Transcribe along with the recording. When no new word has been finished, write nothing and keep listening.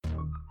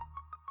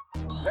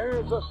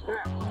There's the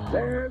snap.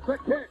 There's the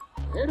kick.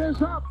 It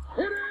is up.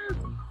 It is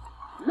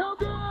no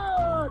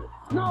good.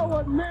 No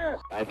one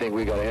missed. I think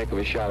we got a heck of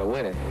a shot of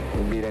winning.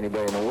 We beat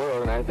anybody in the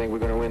world, and I think we're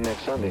going to win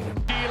next Sunday.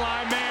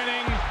 Eli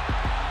Manning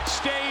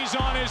stays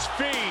on his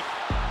feet,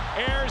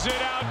 airs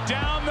it out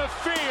down the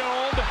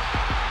field.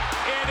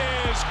 It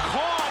is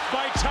caught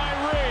by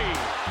Tyree.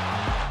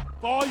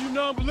 For all you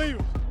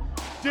non-believers,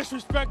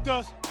 disrespect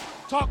us,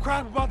 talk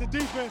crap about the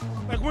defense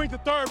like we ain't the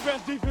third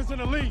best defense in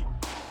the league.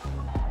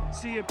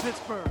 See you in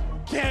Pittsburgh.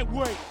 Can't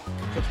wait.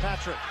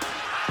 Fitzpatrick.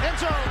 End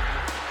zone.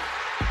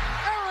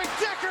 Eric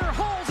Decker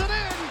holds it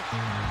in.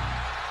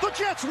 The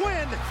Jets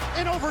win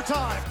in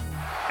overtime.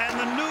 And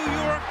the New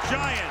York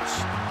Giants,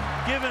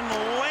 given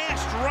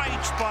last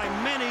rites by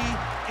many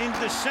in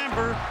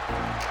December,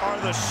 are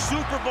the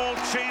Super Bowl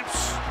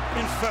champs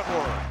in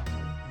February.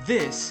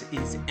 This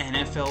is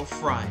NFL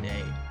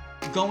Friday,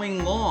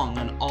 going long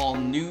on all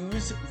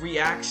news,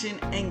 reaction,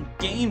 and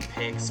game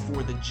picks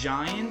for the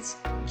Giants,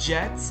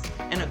 Jets,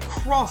 and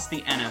across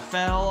the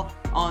NFL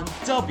on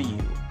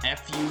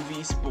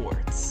WFUV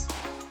Sports.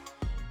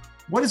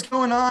 What is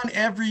going on,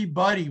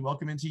 everybody?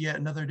 Welcome into yet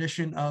another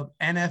edition of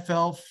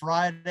NFL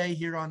Friday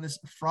here on this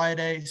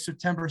Friday,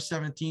 September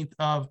 17th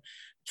of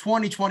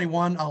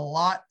 2021. A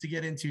lot to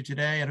get into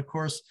today. And of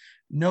course,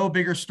 no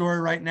bigger story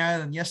right now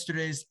than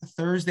yesterday's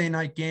Thursday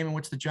night game in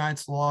which the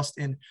Giants lost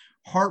in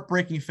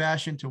heartbreaking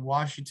fashion to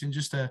Washington.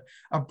 Just a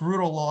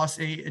brutal loss,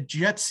 a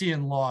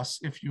Jetsian loss,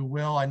 if you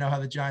will. I know how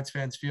the Giants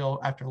fans feel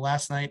after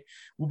last night.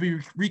 We'll be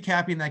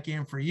recapping that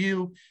game for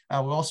you.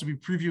 We'll also be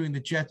previewing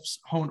the Jets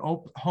home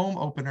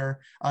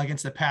opener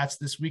against the Pats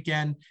this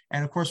weekend.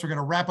 And of course, we're going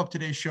to wrap up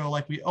today's show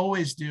like we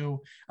always do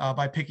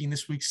by picking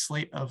this week's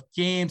slate of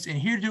games. And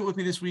here to do it with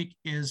me this week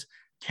is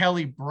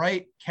Kelly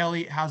Bright.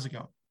 Kelly, how's it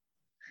going?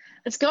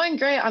 It's going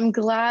great. I'm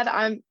glad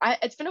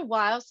it's been a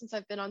while since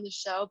I've been on the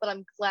show, but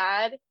I'm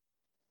glad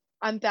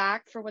I'm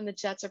back for when the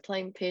Jets are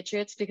playing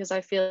Patriots, because I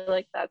feel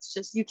like that's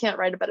just, you can't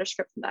write a better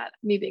script than that,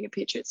 me being a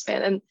Patriots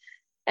fan.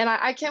 And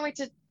I can't wait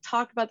to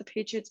talk about the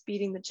Patriots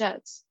beating the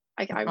Jets.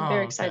 I'm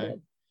very excited.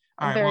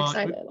 I'm very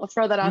excited. I'll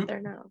throw that out there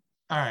now.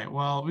 All right.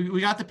 Well, we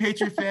got the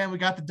Patriot fan. We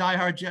got the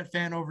diehard Jet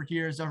fan over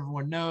here, as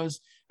everyone knows.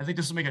 I think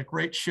this will make a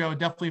great show,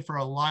 definitely for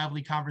a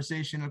lively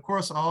conversation. Of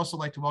course, I'd also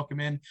like to welcome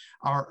in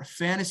our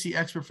fantasy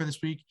expert for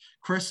this week,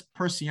 Chris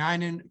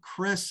Persianen.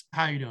 Chris,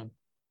 how you doing?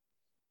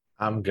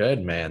 I'm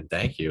good, man.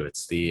 Thank you.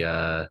 It's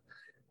the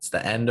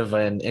end of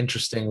an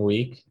interesting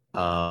week.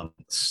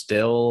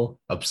 Still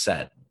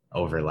upset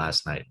over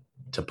last night,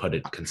 to put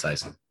it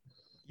concisely.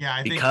 Yeah,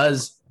 I think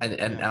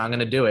and I'm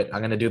gonna do it.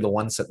 I'm gonna do the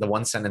one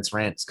sentence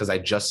rants because I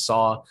just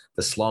saw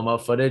the slow-mo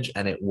footage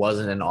and it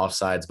wasn't an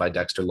offsides by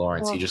Dexter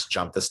Lawrence. He just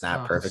jumped the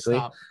snap perfectly.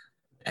 Stop.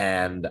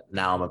 And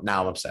now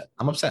I'm upset.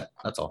 I'm upset.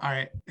 That's all. All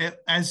right.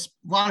 As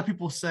a lot of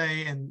people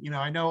say, and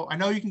I know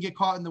you can get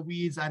caught in the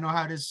weeds. I know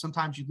how it is.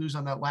 Sometimes you lose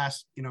on that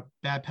last,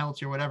 bad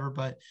penalty or whatever,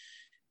 but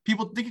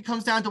people think it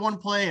comes down to one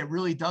play. It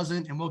really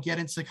doesn't. And we'll get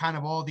into kind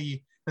of all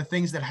the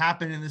things that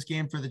happened in this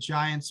game for the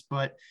Giants.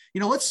 But,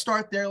 let's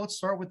start there. Let's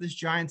start with this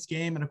Giants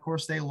game. And of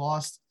course they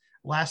lost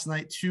last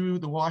night to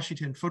the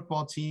Washington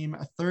football team,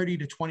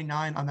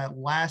 30-29 on that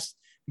last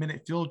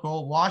minute field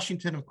goal.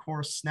 Washington, of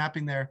course,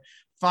 snapping their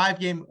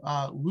 5-game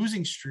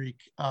losing streak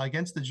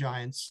against the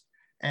Giants.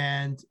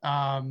 And,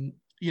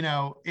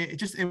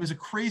 it was a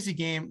crazy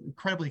game,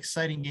 incredibly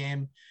exciting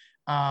game.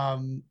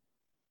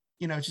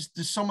 Just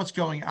there's so much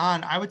going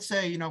on. I would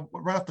say,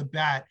 right off the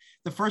bat,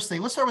 the first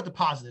thing, let's start with the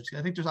positives.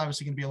 I think there's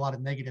obviously going to be a lot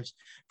of negatives.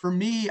 For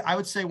me, I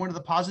would say one of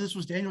the positives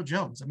was Daniel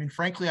Jones. I mean,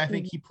 frankly, I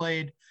think he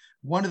played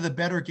one of the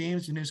better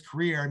games in his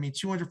career. I mean,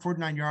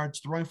 249 yards,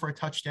 throwing for a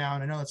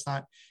touchdown. I know that's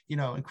not,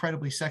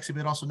 incredibly sexy,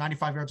 but also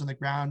 95 yards on the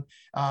ground,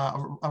 a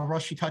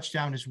rushing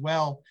touchdown as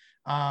well.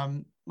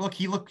 Look,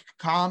 he looked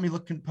calm. He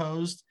looked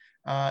composed.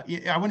 I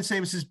wouldn't say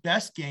it was his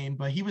best game,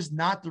 but he was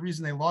not the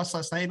reason they lost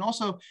last night. And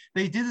also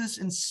they did this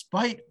in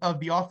spite of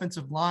the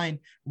offensive line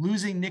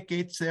losing Nick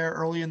Gates there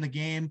early in the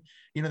game.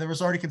 There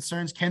was already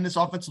concerns. Can this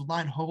offensive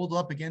line hold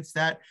up against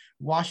that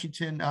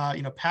Washington,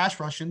 pass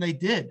rush? And they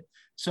did.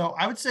 So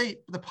I would say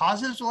the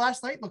positives of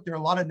last night, look, there are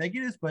a lot of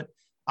negatives, but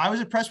I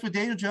was impressed with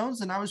Daniel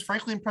Jones, and I was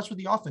frankly impressed with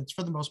the offense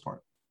for the most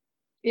part.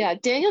 Yeah,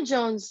 Daniel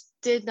Jones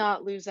did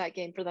not lose that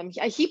game for them.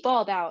 He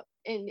balled out,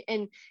 and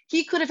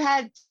he could have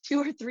had 2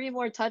 or 3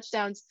 more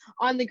touchdowns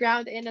on the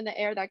ground and in the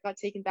air that got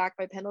taken back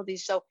by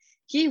penalties. So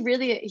he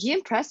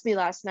impressed me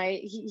last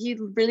night. He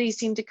really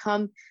seemed to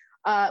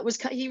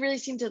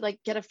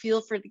get a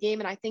feel for the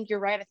game. And I think you're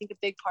right. I think a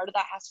big part of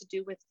that has to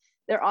do with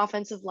their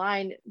offensive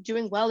line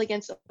doing well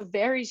against a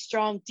very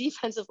strong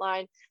defensive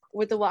line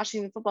with the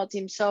Washington football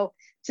team. So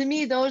to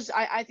me,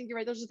 I think you're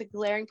right. Those are the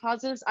glaring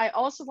positives. I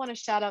also want to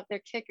shout out their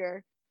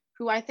kicker,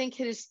 who I think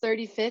hit his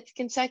 35th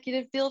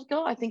consecutive field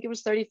goal. I think it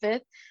was 35th.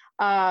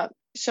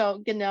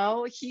 So,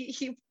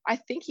 I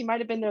think he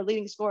might've been their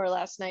leading scorer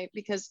last night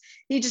because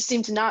he just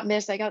seemed to not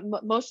miss. I got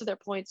most of their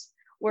points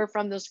were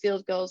from those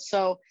field goals.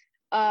 So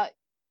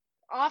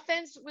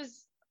offense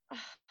was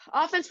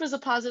a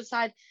positive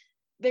side.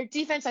 their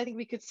defense, I think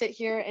we could sit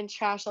here and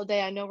trash all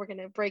day. I know we're going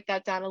to break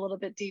that down a little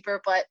bit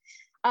deeper, but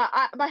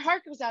my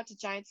heart goes out to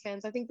Giants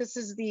fans. I think this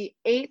is the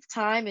 8th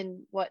time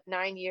in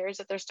 9 years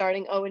that they're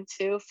starting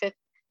 0-2,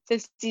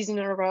 fifth season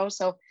in a row.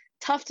 So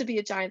tough to be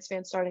a Giants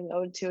fan starting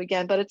 0-2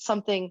 again, but it's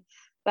something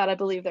that I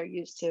believe they're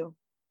used to.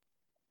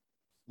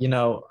 You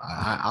know,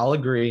 I'll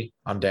agree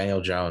on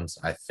Daniel Jones.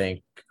 I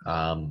think,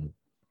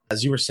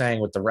 as you were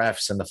saying with the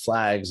refs and the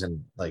flags,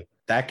 and like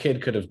that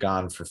kid could have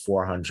gone for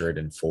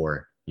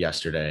 404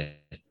 yesterday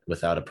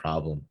without a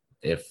problem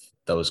if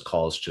those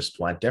calls just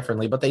went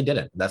differently, but they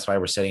didn't. That's why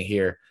we're sitting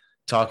here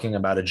talking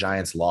about a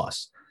Giants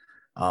loss.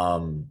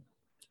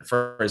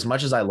 For as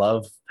much as I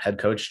love head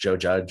coach Joe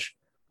Judge,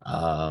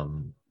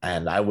 and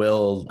I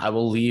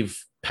will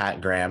leave Pat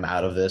Graham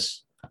out of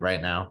this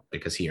right now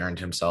because he earned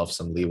himself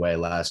some leeway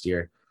last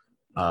year.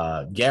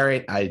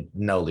 Garrett,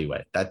 no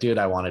leeway. That dude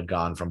I wanted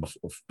gone from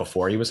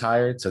before he was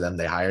hired. So then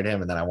they hired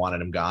him, and then I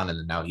wanted him gone, and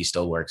then now he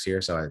still works here,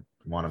 so I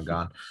want him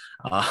gone.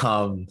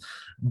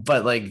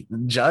 But like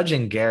Judge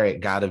and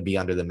Garrett got to be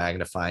under the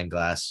magnifying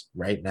glass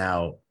right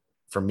now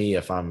for me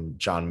if I'm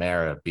John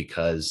Mara,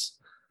 because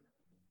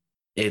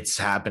it's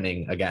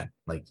happening again.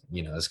 Like,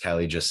 you know, as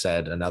Kelly just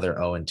said, another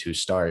 0-2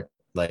 start.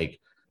 Like,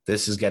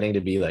 this is getting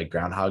to be like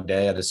Groundhog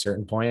Day at a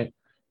certain point.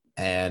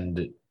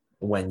 And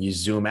when you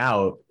zoom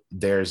out,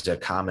 there's a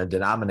common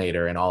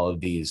denominator in all of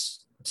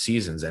these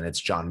seasons, and it's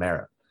John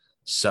Mara.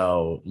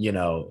 So, you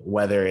know,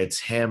 whether it's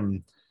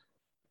him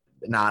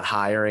not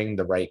hiring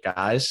the right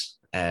guys,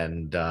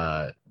 and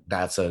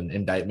that's an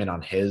indictment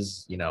on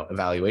his, you know,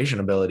 evaluation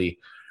ability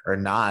or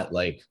not,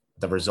 like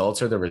the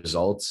results are the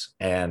results.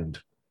 And,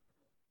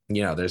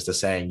 you know, there's the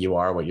saying, you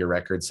are what your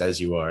record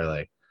says you are.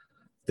 Like,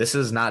 this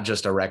is not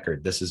just a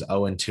record. This is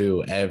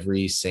 0-2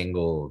 every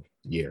single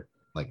year,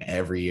 like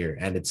every year.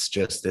 And it's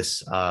just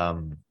this,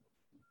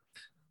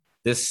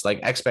 this like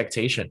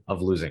expectation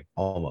of losing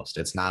almost.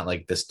 It's not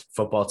like this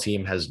football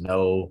team has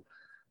no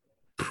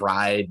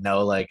pride,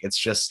 no, like it's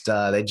just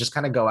they just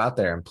kind of go out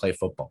there and play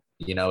football.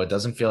 You know, it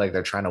doesn't feel like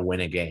they're trying to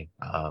win a game.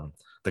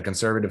 The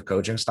conservative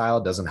coaching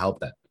style doesn't help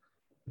that.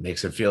 It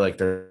makes it feel like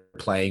they're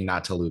playing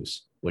not to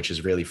lose, which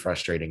is really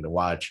frustrating to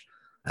watch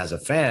as a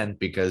fan,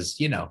 because,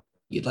 you know,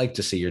 you'd like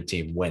to see your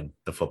team win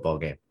the football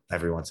game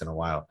every once in a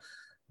while.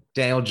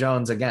 Daniel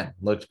Jones, again,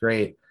 looked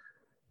great.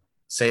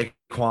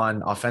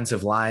 Saquon,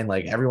 offensive line,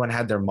 like everyone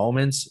had their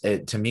moments.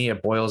 To me,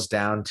 it boils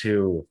down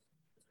to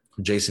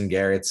Jason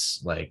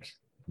Garrett's like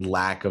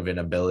lack of an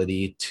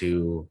ability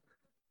to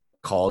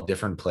call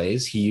different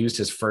plays. He used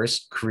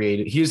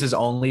his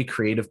only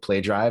creative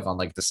play drive on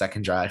like the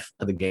second drive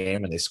of the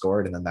game, and they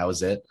scored, and then that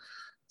was it.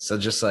 So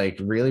just like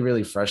really,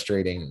 really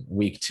frustrating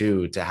week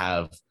 2 to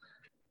have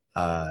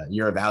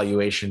your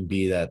evaluation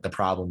be that the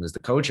problem is the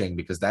coaching,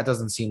 because that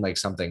doesn't seem like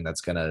something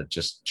that's going to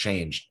just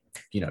change,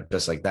 you know,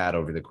 just like that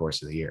over the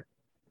course of the year.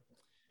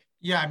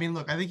 Yeah. I mean,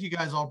 look, I think you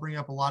guys all bring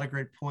up a lot of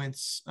great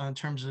points in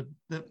terms of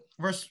the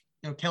first,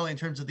 you know, Kelly, in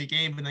terms of the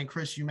game. And then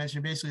Chris, you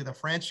mentioned basically the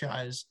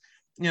franchise.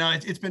 You know,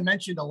 it's been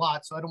mentioned a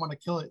lot, so I don't want to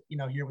kill it, you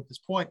know, here with this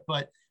point,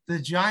 but the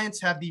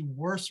Giants have the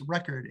worst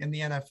record in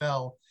the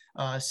NFL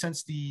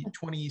since the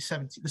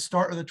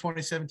start of the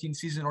 2017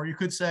 season, or you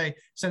could say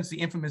since the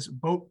infamous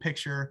boat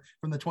picture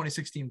from the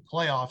 2016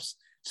 playoffs.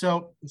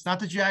 So it's not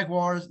the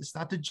Jaguars, it's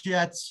not the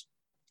Jets.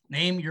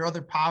 Name your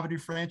other poverty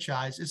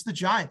franchise. It's the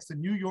Giants, the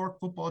New York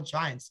Football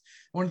Giants,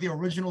 one of the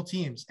original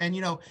teams. And,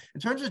 you know, in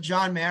terms of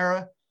John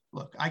Mara,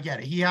 look, I get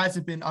it. He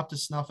hasn't been up to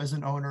snuff as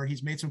an owner.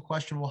 He's made some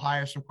questionable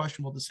hires, some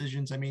questionable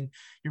decisions. I mean,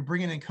 you're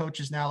bringing in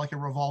coaches now like a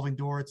revolving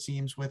door, it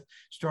seems, with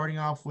starting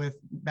off with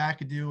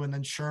McAdoo and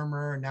then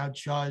Shermer and now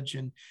Judge.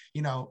 And,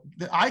 you know,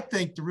 I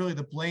think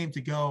the blame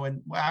to go,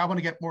 and I want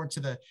to get more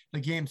into the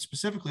game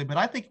specifically, but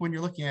I think when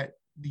you're looking at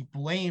the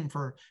blame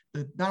for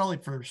not only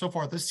for so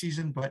far this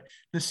season, but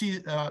the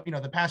season, you know,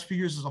 the past few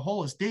years as a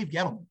whole, is Dave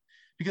Gettleman.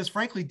 Because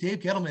frankly, Dave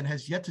Gettleman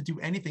has yet to do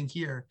anything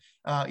here,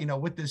 you know,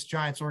 with this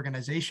Giants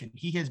organization.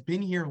 He has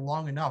been here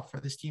long enough for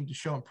this team to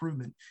show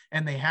improvement,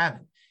 and they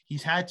haven't.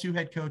 He's had 2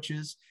 head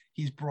coaches.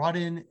 He's brought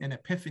in an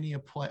epiphany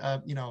of play,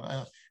 you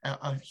know,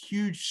 a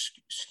huge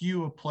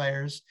skew of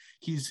players.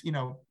 He's, you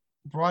know,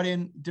 brought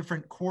in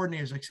different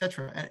coordinators,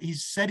 etc. And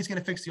he's said he's going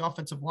to fix the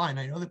offensive line.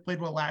 I know they played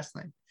well last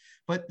night,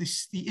 but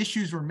the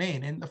issues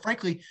remain. And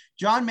frankly,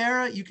 John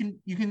Mara, you can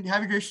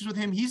have your issues with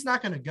him. He's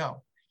not going to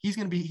go. He's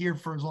going to be here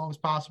for as long as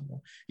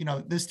possible. You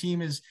know, this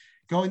team is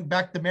going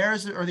back. The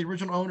Maras are the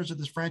original owners of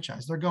this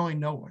franchise. They're going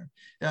nowhere.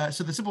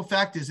 So the simple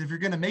fact is, if you're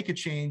going to make a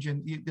change,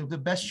 and the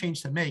best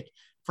change to make,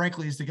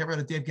 frankly, is to get rid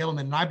of Dave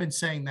Gettleman. And I've been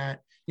saying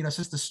that, you know,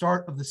 since the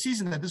start of the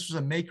season, that this was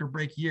a make or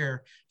break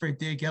year for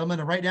Dave Gettleman.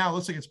 And right now it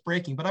looks like it's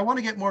breaking, but I want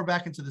to get more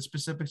back into the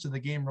specifics of the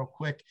game real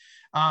quick.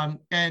 And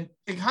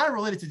it kind of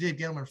related to Dave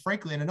Gettleman,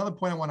 frankly. And another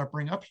point I want to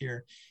bring up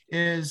here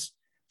is,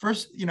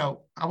 first, you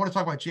know, I want to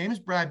talk about James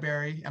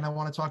Bradberry, and I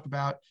want to talk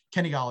about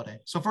Kenny Golladay.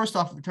 So first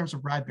off, in terms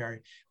of Bradberry,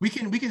 we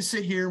can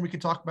sit here and we can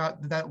talk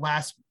about that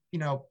last, you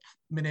know,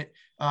 minute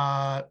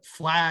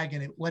flag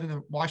and it letting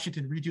the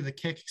Washington redo the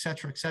kick, et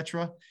cetera, et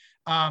cetera.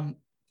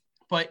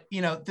 But,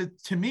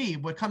 to me,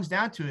 what comes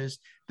down to is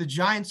the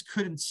Giants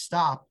couldn't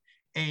stop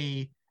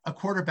a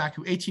quarterback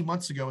who 18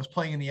 months ago was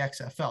playing in the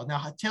XFL.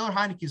 Now, Taylor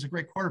Heinicke is a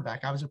great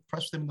quarterback. I was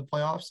impressed with him in the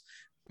playoffs.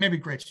 Maybe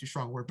great's too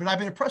strong a word, but I've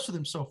been impressed with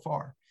him so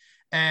far.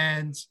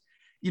 And,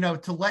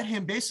 to let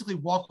him basically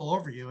walk all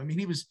over you. I mean,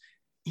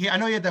 I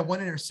know he had that one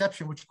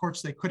interception, which of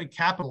course they couldn't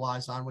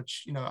capitalize on,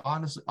 which,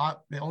 honestly,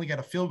 they only got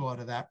a field goal out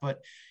of that.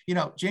 But,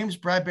 James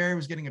Bradberry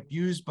was getting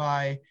abused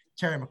by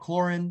Terry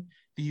McLaurin.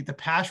 The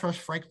pass rush,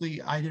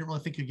 frankly, I didn't really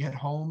think could get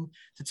home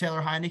to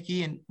Taylor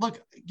Heinicke. And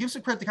look, give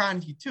some credit to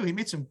Heinicke too. He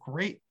made some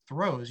great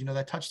throws,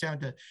 that touchdown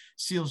to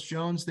Seals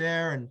Jones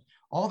there and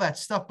all that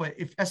stuff. But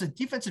if as a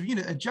defensive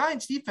unit, a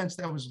Giants defense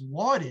that was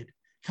lauded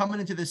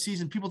coming into this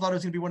season, people thought it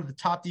was going to be one of the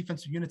top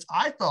defensive units.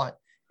 I thought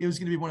it was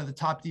going to be one of the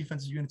top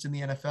defensive units in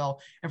the NFL.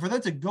 And for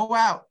them to go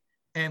out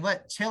and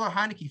let Taylor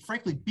Heinicke,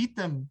 frankly, beat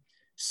them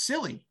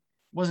silly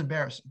was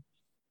embarrassing.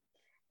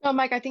 No,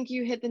 Mike, I think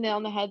you hit the nail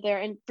on the head there.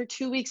 And for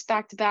 2 weeks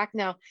back to back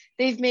now,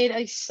 they've made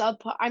a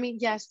subpar. I mean,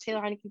 yes, Taylor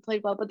Heinicke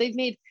played well, but they've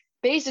made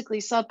basically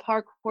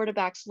subpar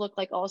quarterbacks look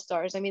like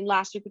all-stars. I mean,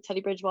 last week with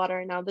Teddy Bridgewater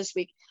and now this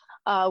week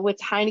with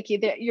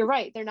Heinicke. You're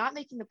right. They're not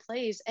making the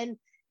plays. And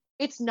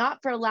it's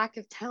not for a lack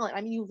of talent.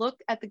 I mean, you look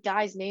at the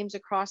guys' names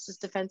across this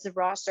defensive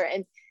roster,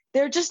 and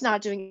they're just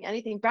not doing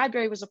anything.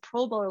 Bradberry was a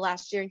Pro Bowler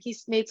last year, and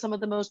he's made some of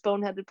the most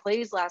boneheaded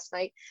plays last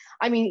night.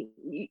 I mean,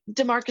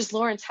 DeMarcus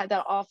Lawrence had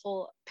that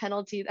awful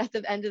penalty at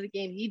the end of the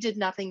game. He did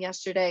nothing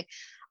yesterday.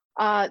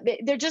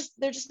 They're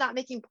just not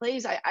making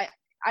plays. I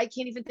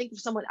can't even think of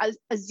someone.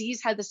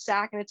 Aziz had the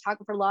sack and a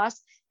tackle for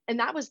loss, and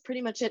that was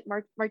pretty much it.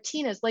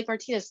 Martinez,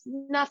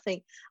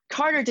 nothing.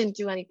 Carter didn't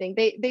do anything.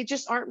 They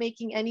just aren't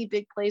making any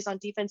big plays on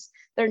defense.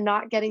 They're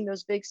not getting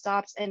those big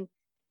stops, and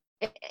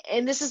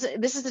this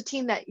is a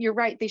team that, you're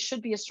right, they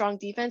should be a strong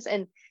defense,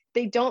 and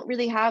they don't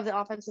really have the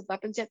offensive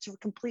weapons yet to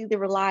completely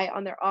rely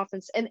on their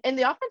offense. And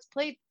the offense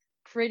played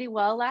pretty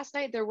well last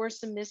night. There were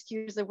some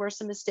miscues, there were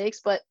some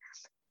mistakes, but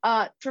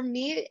for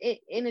me,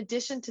 in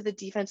addition to the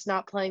defense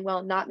not playing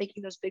well, not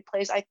making those big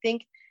plays, I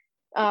think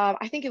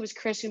it was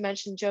Chris who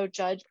mentioned Joe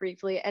Judge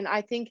briefly, and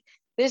I think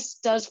this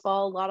does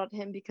fall a lot on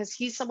him because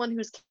he's someone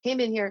who's came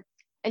in here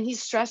and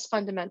he's stressed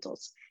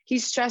fundamentals.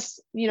 He's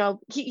stressed,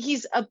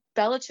 he's a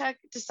Belichick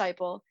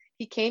disciple.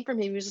 He came from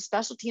him. He was a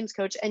special teams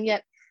coach. And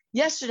yet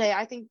yesterday,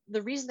 I think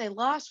the reason they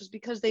lost was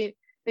because they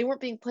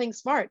weren't playing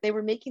smart. They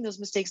were making those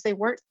mistakes. They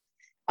weren't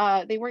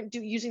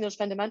using those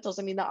fundamentals.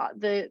 I mean,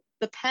 the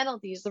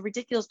penalties, the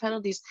ridiculous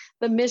penalties,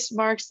 the missed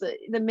marks, the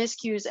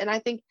miscues. And I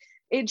think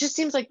it just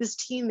seems like this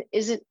team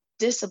isn't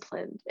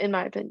disciplined, in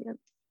my opinion.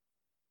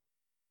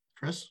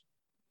 Chris?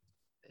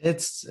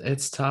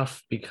 It's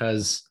tough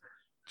because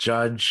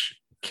Judge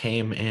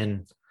came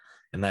in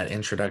that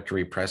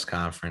introductory press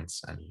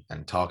conference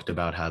and talked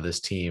about how this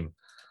team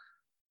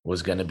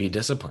was going to be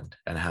disciplined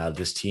and how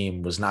this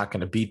team was not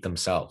going to beat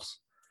themselves.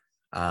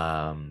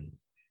 And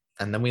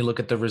then we look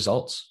at the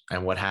results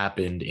and what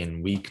happened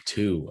in week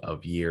 2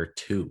 of year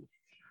 2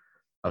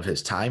 of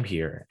his time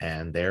here,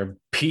 and they're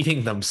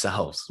beating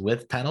themselves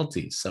with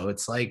penalties. So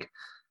it's like,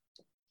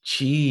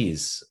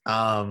 geez,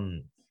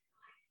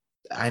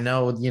 I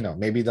know,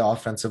 maybe the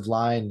offensive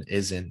line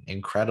isn't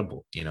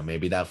incredible.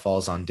 Maybe that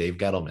falls on Dave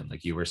Gettleman,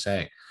 like you were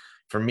saying.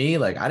 For me,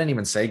 I didn't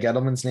even say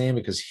Gettleman's name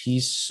because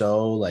he's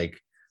so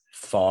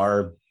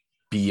far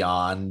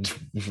beyond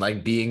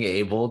being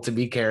able to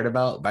be cared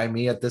about by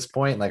me at this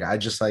point.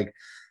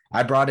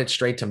 I brought it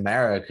straight to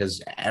Mara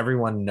because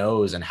everyone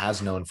knows and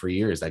has known for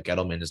years that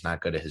Gettleman is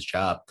not good at his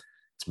job.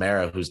 It's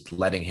Mara who's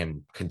letting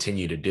him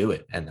continue to do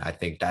it. And I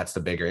think that's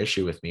the bigger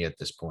issue with me at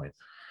this point.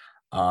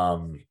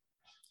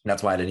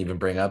 That's why I didn't even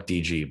bring up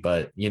DG,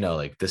 but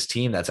this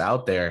team that's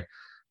out there,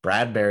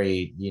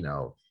 Bradberry,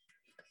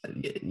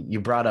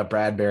 you brought up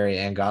Bradberry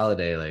and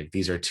Golladay.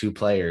 These are two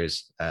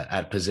players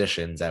at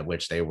positions at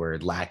which they were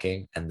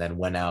lacking and then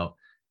went out,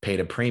 paid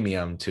a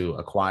premium to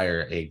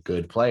acquire a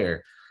good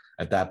player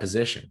at that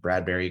position.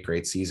 Bradberry,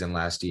 great season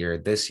last year.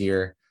 This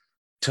year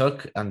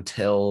took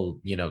until,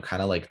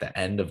 kind of the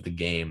end of the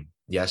game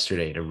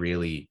yesterday to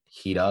really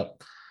heat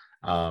up.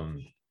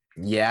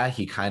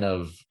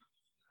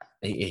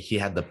 He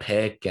had the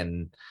pick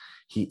and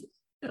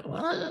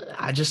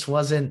I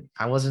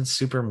wasn't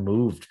super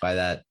moved by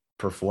that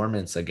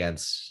performance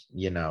against,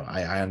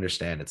 I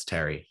understand it's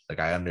Terry.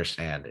 I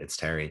understand it's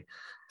Terry,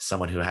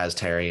 someone who has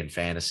Terry in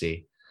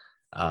fantasy.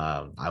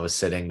 I was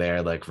sitting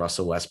there like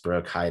Russell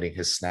Westbrook hiding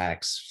his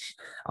snacks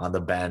on the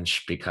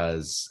bench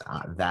because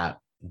that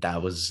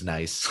was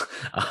nice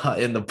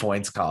in the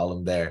points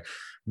column there.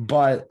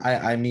 But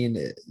I mean,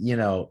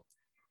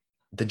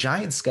 the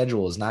Giants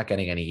schedule is not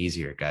getting any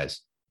easier,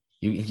 guys.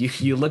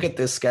 You look at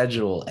this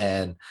schedule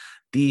and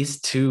these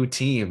two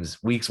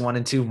teams, weeks 1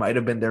 and 2, might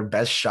have been their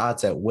best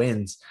shots at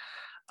wins.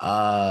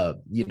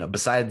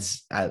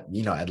 Besides,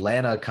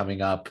 Atlanta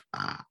coming up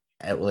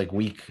at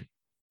week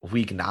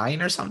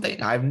 9 or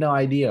something. I have no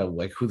idea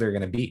who they're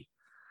going to beat.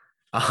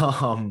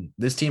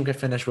 This team could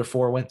finish with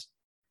 4 wins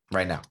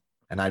right now.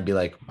 And I'd be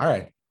like, all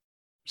right.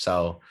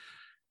 So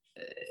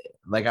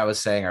like I was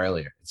saying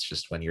earlier, it's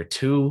just when you're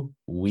 2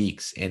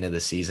 weeks into the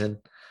season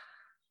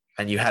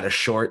and you had a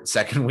short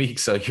second week,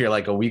 so you're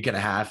like a week and a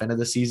half into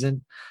the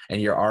season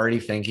and you're already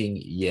thinking,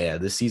 yeah,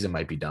 this season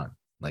might be done.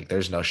 Like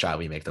there's no shot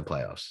we make the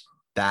playoffs.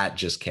 That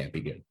just can't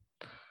be good.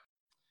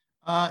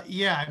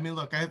 Yeah, I mean,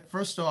 look,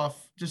 first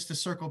off, just to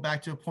circle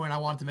back to a point I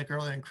wanted to make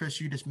earlier, and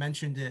Chris, you just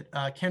mentioned it,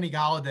 Kenny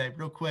Golladay,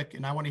 real quick,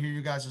 and I want to hear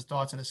you guys'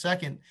 thoughts in a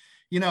second.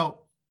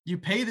 You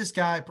pay this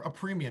guy a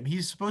premium.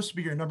 He's supposed to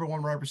be your number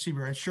one wide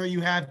receiver. And sure, you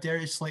have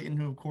Darius Slayton,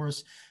 who, of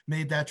course,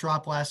 made that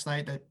drop last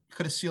night that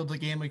could have sealed the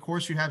game. Of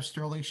course, you have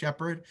Sterling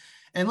Shepard.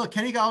 And look,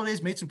 Kenny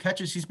Galladay's made some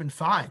catches. He's been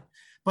fine.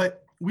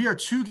 But we are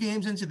 2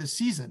 games into the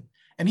season,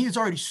 and he is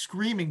already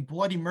screaming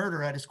bloody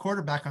murder at his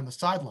quarterback on the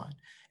sideline.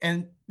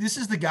 And this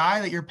is the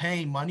guy that you're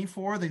paying money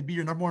for. They'd be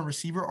your number one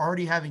receiver,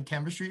 already having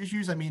chemistry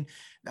issues. I mean,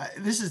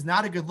 this is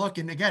not a good look.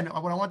 And again,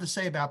 what I want to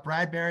say about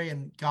Bradbury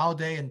and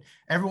Golladay and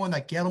everyone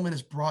that Gettleman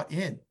has brought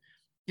in,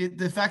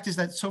 the fact is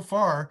that so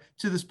far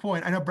to this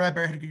point, I know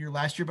Bradbury had a good year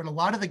last year, but a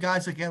lot of the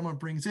guys that Gettleman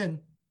brings in,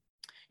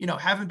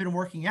 haven't been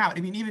working out.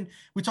 I mean, even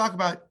we talk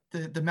about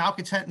the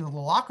malcontent in the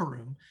locker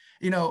room.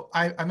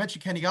 I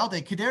mentioned Kenny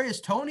Golladay.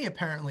 Kadarius Toney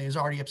apparently is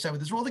already upset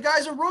with his role. The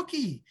guy's a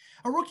rookie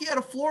out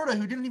of Florida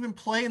who didn't even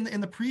play in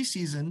the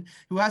preseason,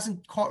 who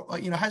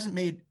hasn't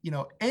made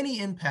any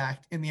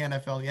impact in the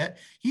NFL yet.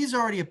 He's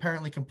already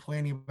apparently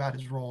complaining about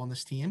his role on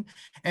this team.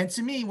 And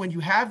to me, when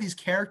you have these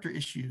character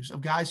issues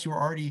of guys who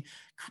are already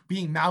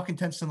being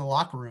malcontents in the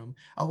locker room,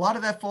 a lot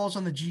of that falls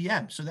on the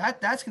GM. So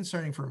that's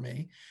concerning for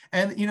me.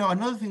 And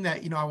another thing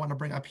that I want to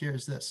bring up here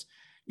is this.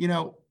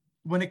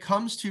 When it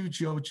comes to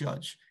Joe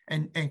Judge,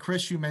 and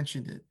Chris, you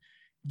mentioned it,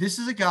 this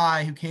is a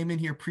guy who came in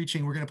here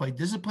preaching, we're going to play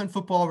disciplined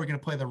football, we're going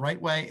to play the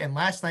right way, and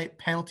last night,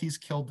 penalties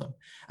killed them.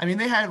 I mean,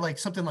 they had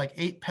something like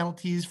 8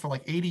 penalties for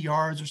 80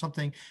 yards or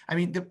something. I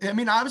mean,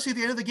 obviously, at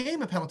the end of the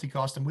game, a penalty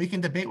cost him. We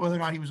can debate whether or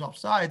not he was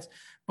offsides,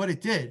 but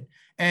it did.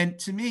 And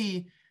to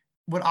me,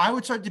 what I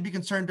would start to be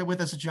concerned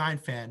with as a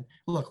Giant fan,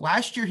 look,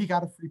 last year he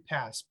got a free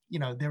pass.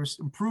 There was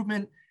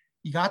improvement.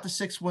 You got the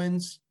 6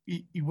 wins.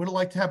 You would have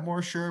liked to have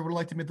more, sure, would have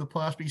liked to make the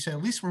playoffs, but you said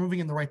at least we're moving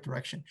in the right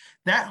direction.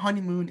 That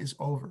honeymoon is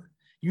over.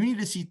 You need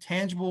to see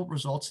tangible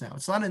results now.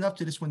 It's not enough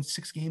to just win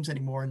 6 games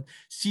anymore and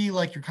see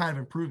like you're kind of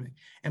improving.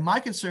 And my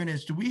concern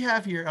is, do we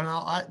have here,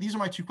 and these are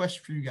my 2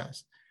 questions for you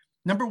guys.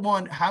 Number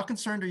one, how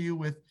concerned are you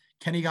with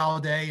Kenny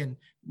Golladay and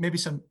maybe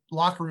some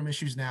locker room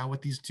issues now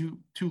with these two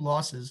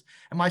losses?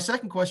 And my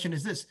second question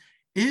is this: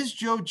 is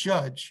Joe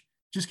Judge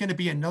just going to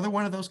be another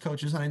one of those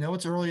coaches, and I know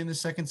it's early in the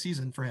second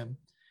season for him,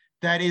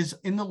 that is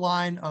in the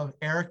line of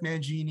Eric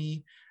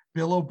Mangini,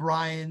 Bill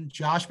O'Brien,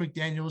 Josh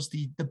McDaniels,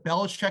 the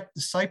Belichick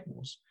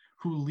disciples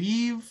who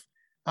leave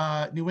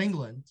New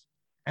England,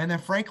 and then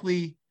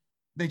frankly,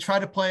 they try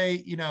to play,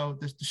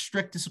 the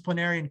strict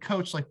disciplinarian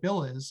coach like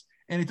Bill is,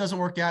 and it doesn't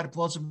work out. It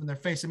blows them in their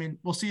face. I mean,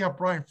 we'll see how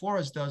Brian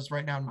Flores does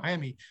right now in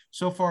Miami.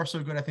 So far, so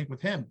good, I think,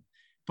 with him.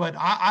 But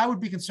I would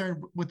be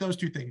concerned with those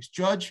 2 things: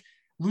 Judge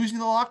losing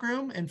the locker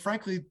room, and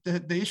frankly,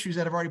 the issues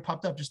that have already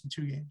popped up just in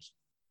 2 games.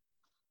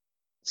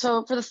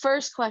 So for the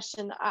first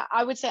question,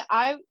 I would say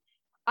I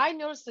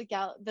noticed the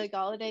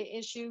Golladay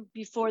issue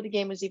before the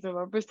game was even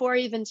over. Before I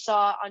even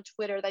saw on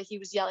Twitter that he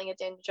was yelling at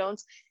Daniel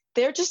Jones,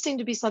 there just seemed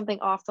to be something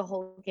off the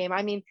whole game.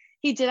 I mean,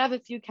 he did have a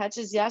few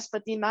catches, yes,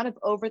 but the amount of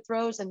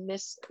overthrows and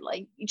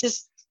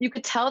you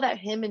could tell that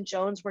him and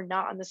Jones were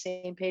not on the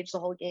same page the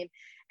whole game.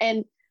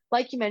 And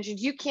like you mentioned,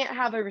 you can't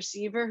have a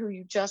receiver who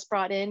you just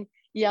brought in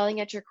yelling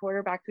at your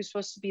quarterback who's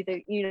supposed to be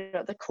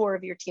the core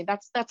of your team.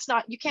 That's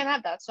not, you can't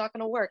have that. It's not going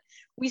to work.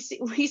 We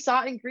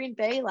saw it in Green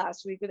Bay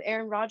last week with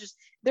Aaron Rodgers.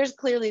 There's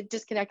clearly a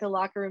disconnect in the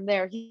locker room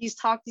there. He's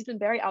been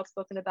very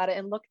outspoken about it,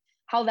 and look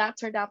how that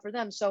turned out for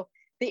them. So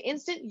the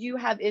instant you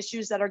have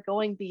issues that are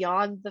going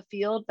beyond the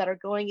field, that are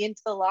going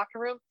into the locker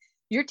room,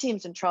 your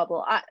team's in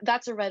trouble.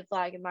 That's a red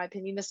flag in my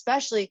opinion,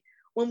 especially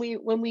when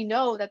we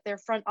know that their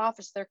front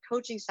office, their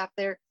coaching staff,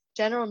 their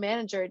general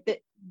manager, that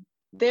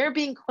they're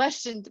being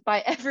questioned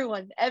by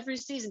everyone every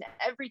season,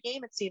 every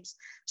game, it seems.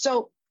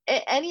 So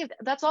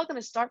that's all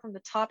going to start from the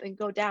top and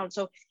go down.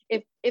 So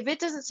if it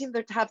doesn't seem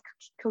to have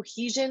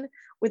cohesion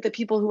with the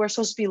people who are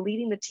supposed to be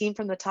leading the team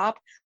from the top,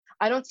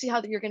 I don't see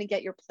how you're going to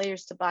get your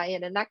players to buy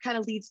in. And that kind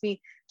of leads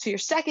me to your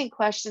second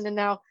question. And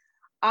now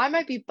I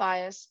might be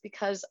biased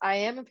because I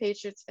am a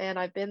Patriots fan.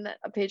 I've been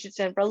a Patriots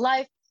fan for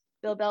life.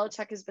 Bill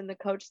Belichick has been the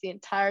coach the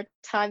entire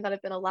time that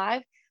I've been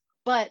alive.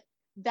 But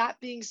that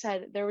being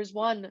said, there was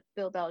one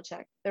Bill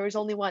Belichick. There was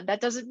only one.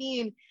 That doesn't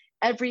mean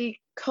every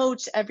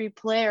coach, every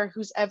player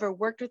who's ever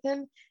worked with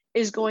him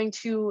is going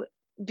to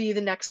be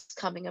the next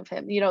coming of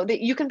him.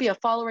 You can be a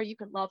follower, you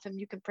can love him,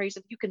 you can praise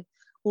him, you can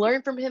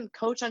learn from him,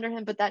 coach under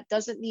him, but that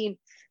doesn't mean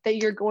that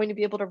you're going to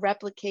be able to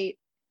replicate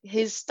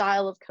his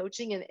style of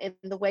coaching and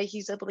the way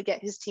he's able to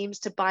get his teams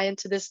to buy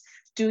into this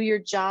do your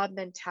job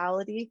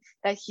mentality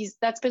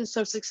that's been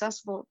so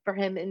successful for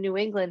him in New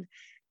England.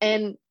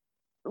 And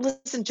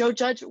listen, Joe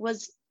Judge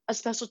was a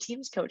special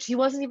teams coach. He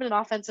wasn't even an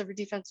offensive or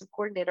defensive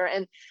coordinator.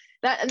 And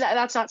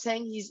that's not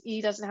saying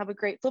he doesn't have a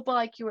great football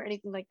IQ or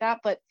anything like that,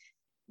 but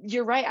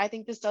you're right. I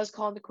think this does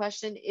call into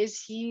question, is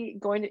he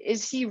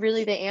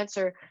really the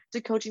answer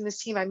to coaching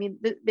this team? I mean,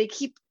 they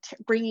keep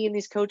bringing in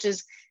these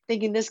coaches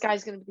thinking this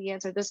guy's going to be the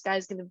answer. This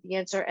guy's going to be the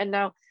answer. And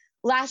now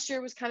last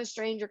year was kind of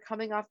strange. You're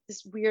coming off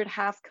this weird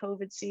half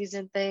COVID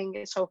season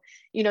thing. So,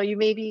 you know,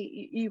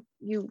 you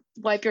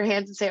wipe your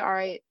hands and say, all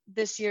right,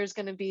 this year is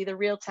going to be the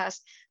real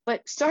test.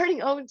 But starting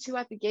 0-2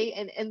 at the gate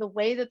and the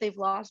way that they've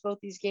lost both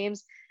these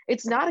games,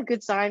 it's not a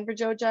good sign for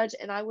Joe Judge.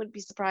 And I wouldn't be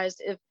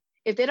surprised if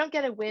they don't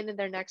get a win in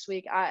their next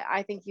week.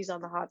 I think he's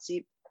on the hot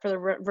seat for the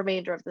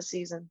remainder of the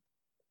season.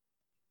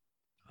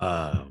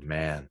 Oh,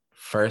 man.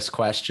 First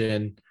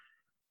question,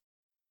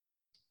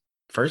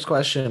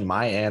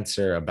 my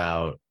answer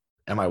about,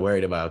 am I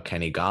worried about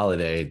Kenny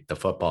Golladay, the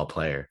football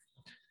player,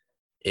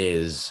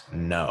 is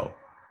no.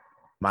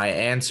 My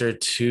answer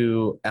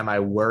to, am I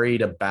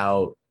worried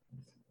about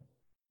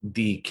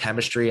the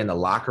chemistry in the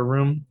locker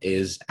room,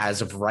 is,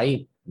 as of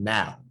right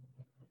now,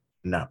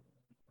 no.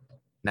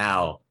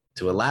 Now,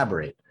 to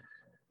elaborate,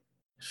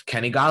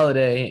 Kenny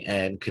Golladay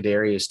and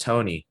Kadarius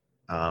Toney,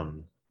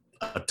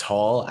 a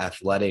tall,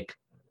 athletic,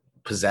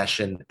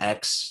 possession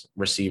X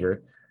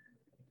receiver,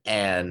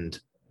 and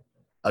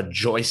a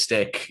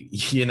joystick,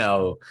 you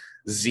know,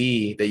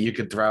 Z that you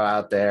could throw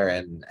out there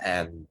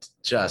and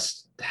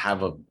just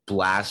have a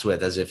blast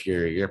with, as if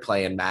you're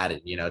playing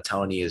Madden. You know,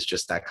 Toney is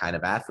just that kind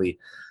of athlete.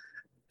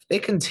 They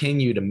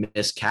continue to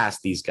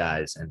miscast these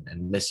guys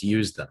and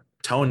misuse them.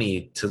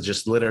 Toney to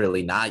just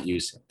literally not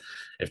use him.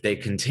 If they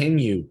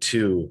continue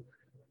to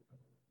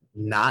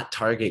not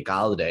target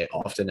Golladay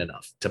often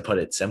enough, to put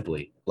it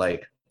simply,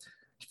 like,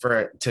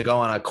 to go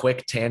on a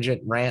quick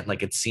tangent rant,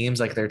 like, it seems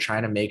like they're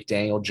trying to make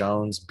Daniel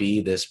Jones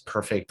be this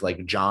perfect,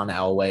 like, John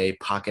Elway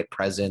pocket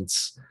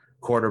presence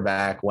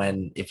quarterback,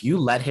 when if you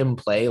let him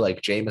play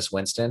like Jameis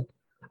Winston,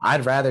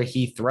 I'd rather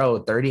he throw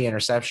 30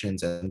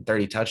 interceptions and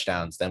 30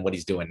 touchdowns than what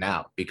he's doing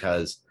now,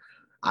 because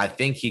I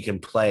think he can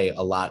play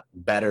a lot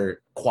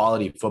better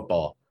quality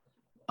football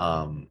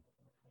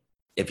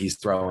if he's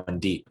throwing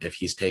deep, if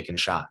he's taking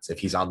shots, if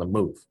he's on the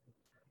move.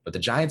 But the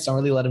Giants don't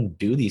really let him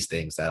do these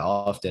things that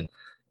often.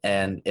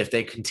 And if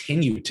they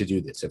continue to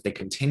do this, if they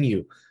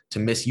continue to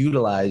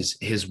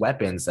misutilize his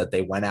weapons that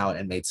they went out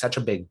and made such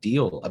a big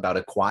deal about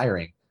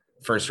acquiring,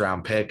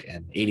 first-round pick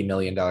and $80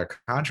 million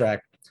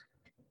contract,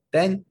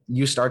 then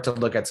you start to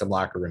look at some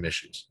locker room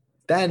issues.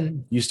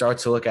 Then you start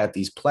to look at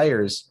these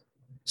players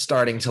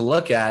starting to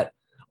look at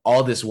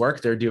all this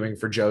work they're doing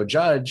for Joe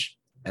Judge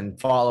and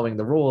following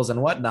the rules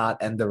and whatnot,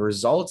 and the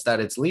results that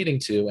it's leading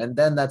to. And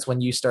then that's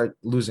when you start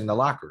losing the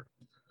locker room.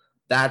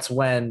 That's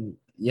when,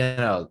 you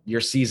know,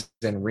 your season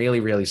really,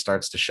 really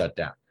starts to shut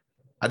down.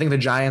 I think the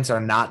Giants are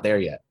not there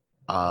yet.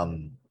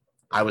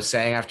 I was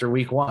saying after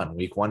week one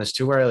is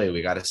too early.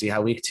 We got to see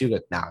how week two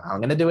goes. Now I'm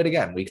going to do it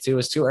again. Week 2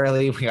 is too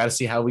early. We got to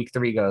see how week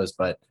 3 goes.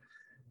 But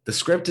the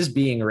script is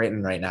being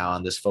written right now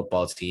on this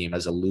football team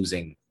as a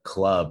losing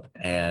club,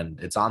 and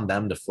it's on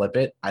them to flip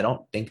it. I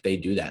don't think they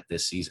do that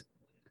this season.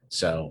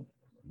 So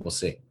we'll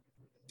see.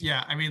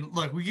 Yeah, I mean,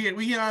 look, we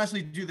can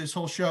honestly do this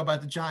whole show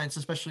about the Giants,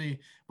 especially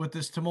with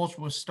this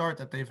tumultuous start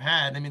that they've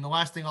had. I mean, the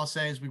last thing I'll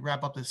say as we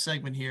wrap up this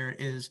segment here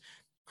is,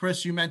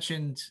 Chris, you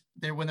mentioned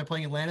when they're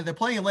playing Atlanta. They're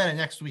playing Atlanta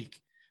next week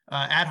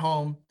at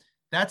home.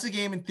 That's a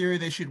game in theory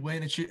they should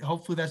win.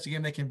 Hopefully that's the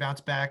game they can bounce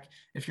back.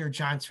 If you're a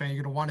Giants fan,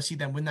 you're going to want to see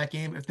them win that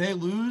game. If they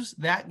lose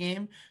that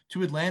game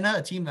to Atlanta,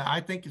 a team that I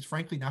think is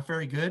frankly not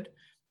very good,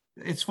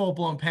 it's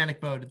full-blown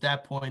panic mode at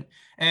that point.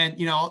 And,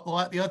 you know,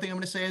 the other thing I'm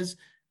going to say is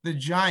the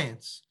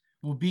Giants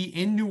will be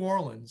in New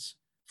Orleans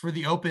for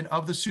the open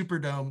of the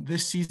Superdome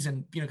this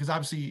season, you know, because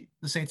obviously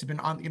the Saints have been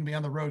going to be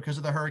on the road because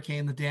of the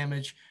hurricane, the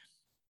damage.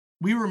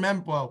 We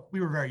remember, well,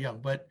 we were very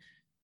young, but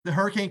the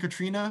Hurricane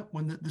Katrina,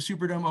 when the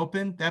Superdome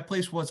opened, that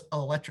place was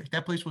electric.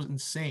 That place was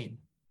insane.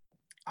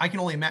 I can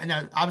only imagine.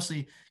 Now,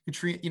 obviously,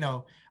 Katrina, you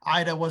know,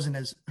 Ida wasn't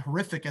as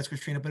horrific as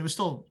Katrina, but it was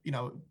still, you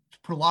know,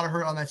 put a lot of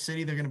hurt on that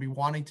city. They're going to be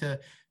wanting to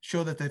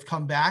show that they've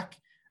come back.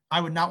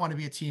 I would not want to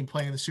be a team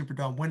playing in the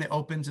Superdome when it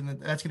opens, and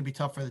that's going to be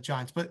tough for the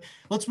Giants. But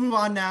let's move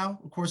on now,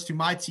 of course, to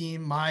my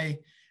team, my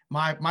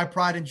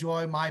pride and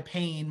joy, my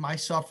pain, my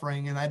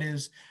suffering, and that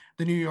is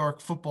the New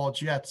York Football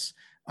Jets.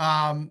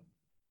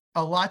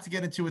 A lot to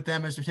get into with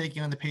them as they're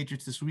taking on the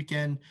Patriots this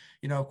weekend.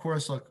 You know, of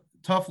course, look,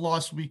 tough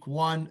loss week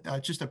 1,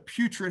 just a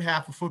putrid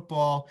half of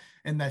football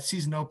in that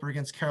season opener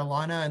against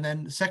Carolina. And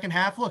then the second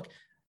half, look,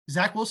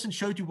 Zach Wilson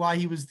showed you why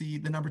he was the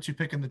number 2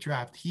 pick in the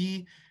draft.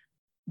 He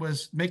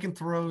was making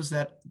throws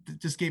that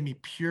just gave me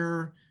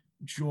pure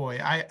joy.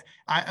 I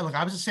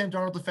was a Sam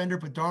Darnold defender,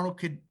 but Darnold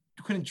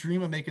couldn't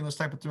dream of making those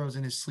type of throws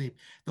in his sleep.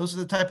 Those are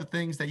the type of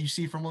things that you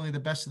see from only the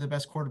best of the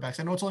best quarterbacks.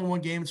 I know it's only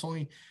one game, it's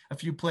only a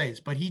few plays,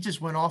 but he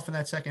just went off in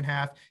that second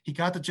half. He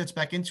got the Jets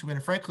back into it,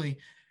 and frankly,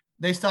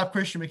 they stopped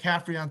Christian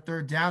McCaffrey on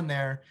third down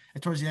there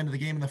and towards the end of the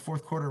game in the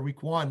fourth quarter of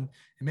week 1, and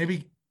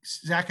maybe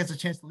Zach has a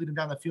chance to lead him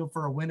down the field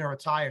for a win or a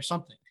tie or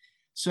something.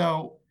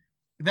 So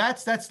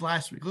that's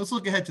last week. Let's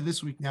look ahead to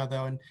this week now,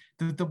 though. And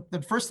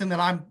the first thing that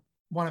I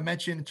want to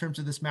mention in terms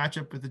of this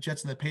matchup with the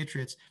Jets and the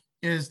Patriots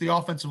is the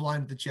offensive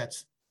line of the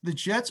Jets. The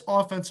Jets'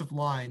 offensive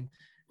line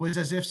was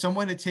as if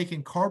someone had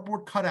taken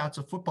cardboard cutouts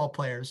of football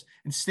players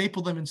and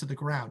stapled them into the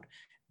ground.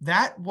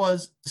 That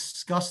was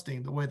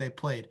disgusting the way they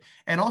played.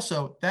 And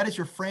also, that is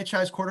your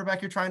franchise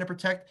quarterback you're trying to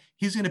protect.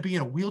 He's going to be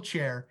in a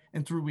wheelchair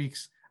in 3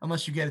 weeks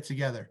unless you get it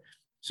together.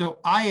 So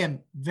I am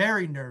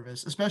very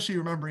nervous, especially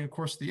remembering, of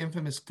course, the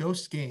infamous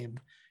ghost game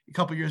a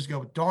couple years ago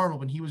with Darnold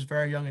when he was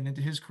very young and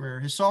into his career,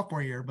 his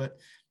sophomore year, but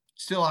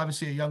still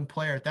obviously a young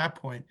player at that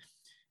point.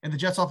 And the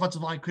Jets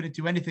offensive line couldn't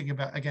do anything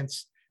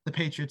against the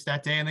Patriots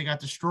that day, and they got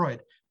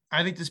destroyed.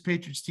 I think this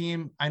Patriots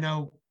team, I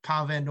know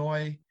Kyle Van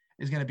Noy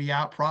is going to be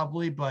out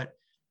probably, but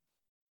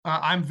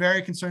I'm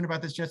very concerned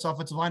about this Jets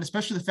offensive line,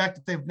 especially the fact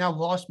that they've now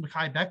lost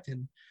Mekhi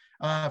Becton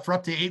for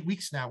up to 8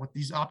 weeks now with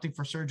these opting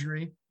for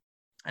surgery,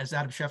 as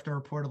Adam Schefter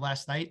reported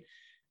last night.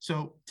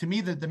 So to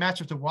me, the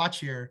matchup to watch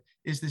here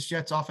is this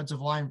Jets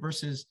offensive line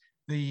versus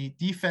the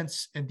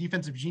defense and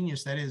defensive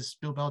genius that is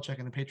Bill Belichick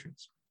and the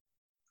Patriots.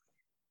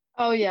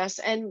 Oh, yes.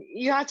 And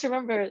you have to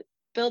remember,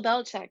 Bill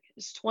Belichick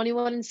is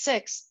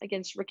 21-6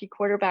 against rookie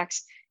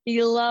quarterbacks.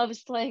 He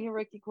loves playing a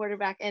rookie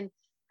quarterback. And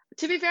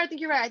to be fair, I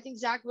think you're right. I think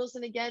Zach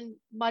Wilson, again,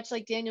 much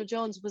like Daniel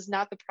Jones, was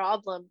not the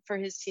problem for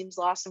his team's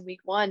loss in week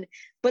 1.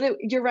 But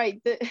you're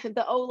right.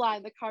 The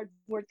O-line, the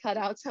cardboard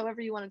cutouts,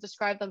 however you want to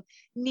describe them,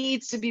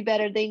 needs to be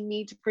better. They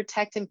need to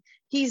protect him.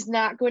 He's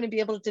not going to be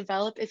able to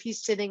develop if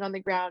he's sitting on the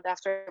ground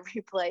after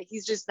every play.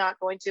 He's just not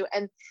going to.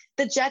 And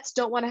the Jets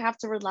don't want to have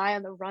to rely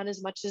on the run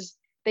as much as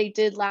they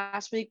did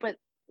last week. But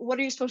what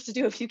are you supposed to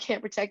do if you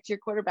can't protect your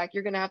quarterback?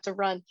 You're going to have to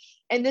run.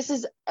 And this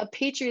is a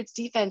Patriots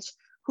defense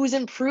who's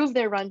improved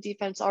their run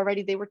defense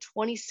already. They were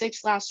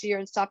 26th last year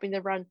in stopping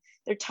the run.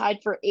 They're tied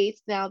for 8th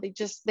now.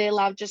 They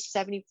allowed just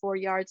 74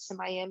 yards to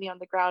Miami on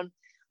the ground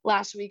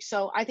last week.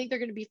 So I think they're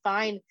going to be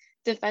fine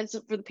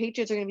defensive for the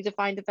Patriots are going to be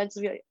fine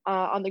defensively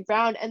on the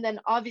ground. And then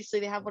obviously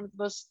they have one of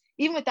the most,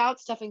 even without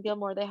Stephon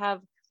Gilmore, they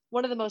have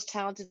one of the most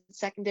talented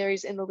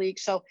secondaries in the league.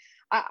 So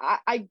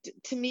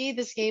to me,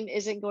 this game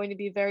isn't going to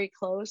be very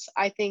close.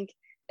 I think,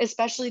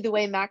 especially the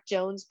way Mac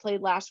Jones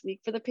played last week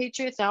for the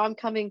Patriots. Now I'm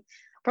coming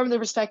from the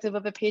perspective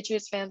of a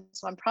Patriots fan,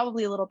 so I'm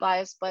probably a little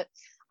biased, but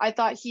I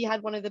thought he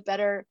had one of the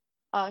better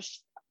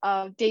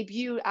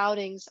debut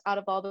outings out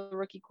of all the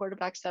rookie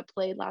quarterbacks that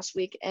played last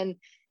week. And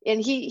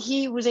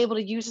he was able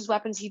to use his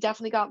weapons. He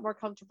definitely got more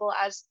comfortable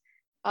as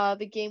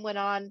the game went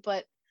on.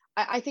 But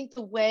I think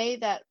the way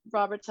that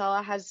Robert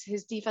Saleh has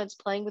his defense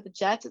playing with the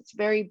Jets, it's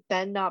very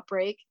bend, not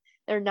break.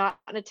 They're not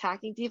an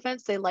attacking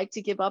defense. They like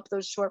to give up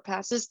those short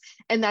passes.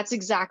 And that's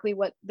exactly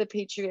what the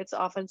Patriots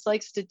offense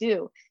likes to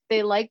do.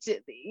 They like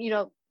to,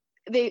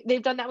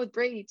 they've done that with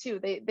Brady too.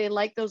 They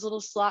like those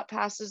little slot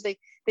passes.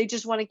 They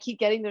just want to keep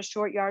getting their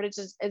short yardage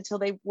until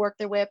they work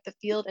their way up the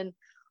field. And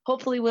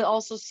hopefully we'll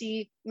also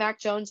see Mac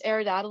Jones air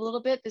it out a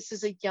little bit. This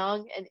is a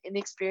young and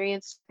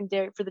inexperienced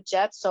secondary for the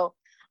Jets. So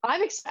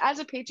as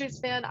a Patriots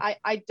fan,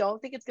 I don't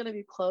think it's going to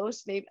be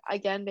close.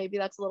 Maybe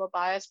that's a little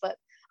biased, but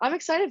I'm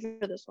excited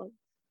for this one.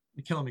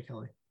 You're killing me,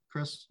 Kelly.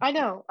 Chris? I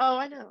know. Oh,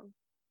 I know.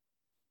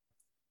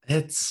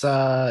 It's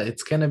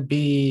gonna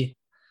be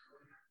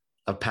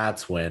a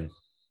Pats win.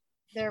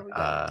 There we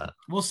go.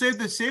 We'll save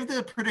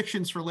the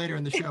predictions for later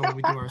in the show when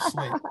we do our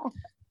slate.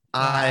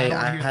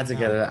 I had to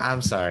get it.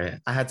 I'm sorry.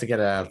 I had to get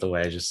it out of the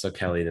way just so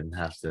Kelly didn't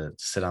have to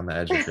sit on the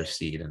edge of her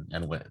seat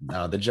and win.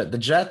 No, the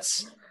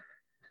Jets.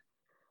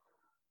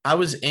 I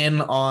was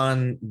in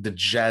on the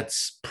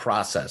Jets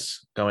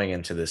process going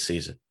into this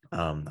season.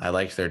 I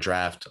liked their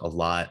draft a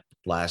lot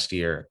last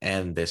year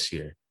and this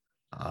year.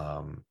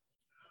 And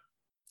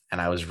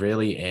I was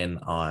really in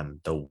on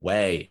the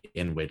way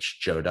in which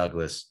Joe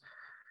Douglas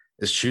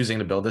is choosing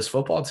to build this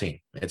football team.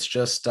 It's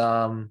just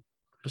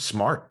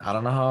smart. I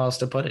don't know how else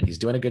to put it. He's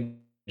doing a good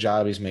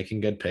job. He's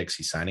making good picks.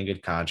 He's signing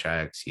good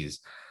contracts. He's,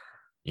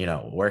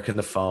 working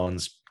the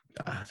phones.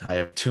 I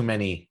have too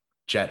many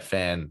Jet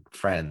fan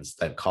friends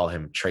that call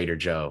him Trader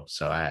Joe.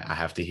 So I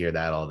have to hear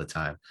that all the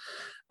time.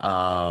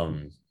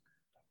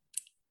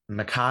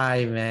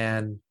 Mekhi,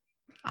 man,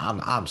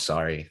 I'm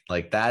sorry.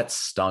 Like, that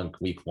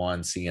stunk week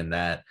 1, seeing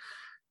that.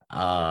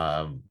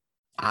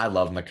 I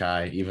love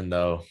Mekhi, even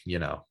though,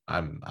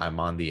 I'm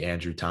on the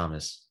Andrew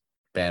Thomas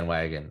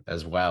bandwagon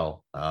as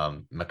well.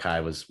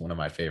 Mekhi was one of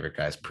my favorite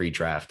guys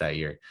pre-draft that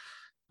year,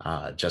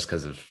 just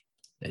because of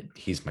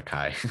he's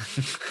Mekhi.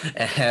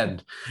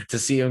 And to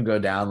see him go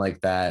down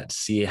like that,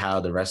 see how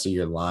the rest of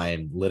your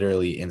line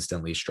literally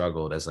instantly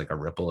struggled as like a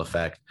ripple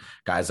effect.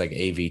 Guys like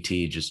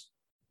AVT just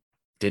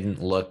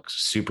didn't look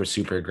super,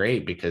 super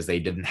great because they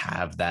didn't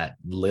have that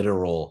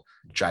literal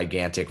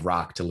gigantic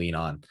rock to lean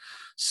on.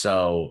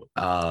 So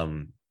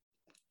I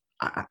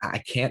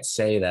can't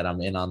say that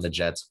I'm in on the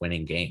Jets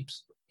winning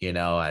games.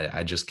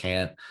 I just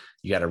can't.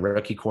 You got a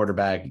rookie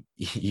quarterback.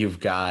 You've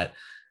got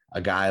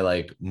a guy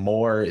like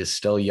Moore is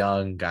still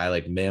young, guy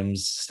like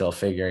Mims still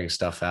figuring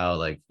stuff out.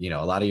 Like,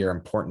 a lot of your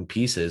important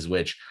pieces,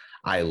 which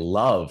I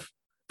love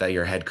that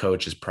your head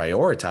coach is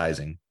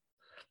prioritizing,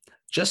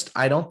 just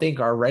I don't think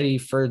are ready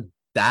for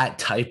that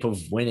type of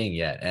winning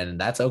yet. And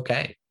that's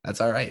okay. That's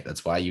all right.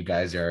 That's why you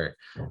guys are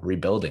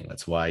rebuilding.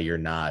 That's why you're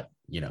not,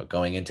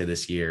 going into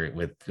this year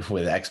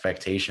with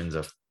expectations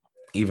of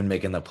even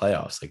making the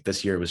playoffs. Like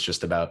this year was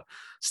just about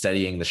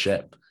steadying the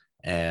ship.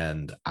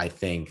 And I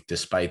think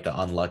despite the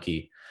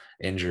unfortunate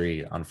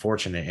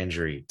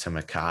injury to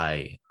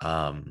Mekhi,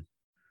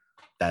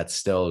 that's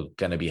still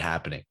going to be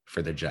happening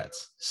for the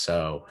Jets.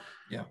 So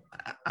yeah,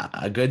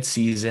 a good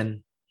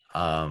season.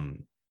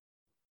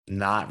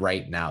 Not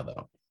right now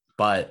though,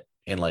 but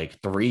in like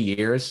 3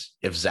 years,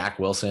 if Zach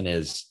Wilson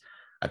is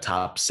a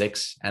top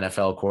 6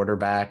 NFL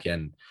quarterback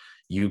and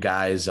you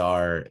guys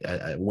are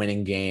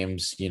winning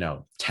games,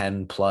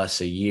 10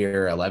 plus a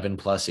year, 11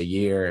 plus a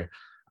year,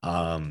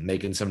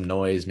 making some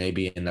noise,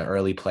 maybe in the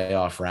early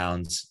playoff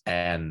rounds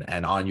and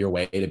on your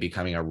way to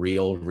becoming a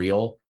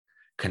real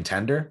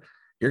contender,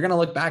 you're going to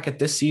look back at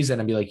this season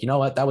and be like, you know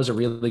what, that was a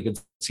really good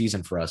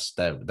season for us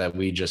that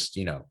we just,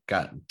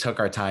 took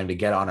our time to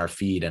get on our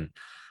feet and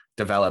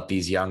develop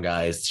these young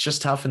guys. It's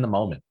just tough in the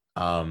moment.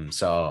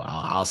 So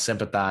I'll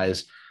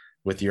sympathize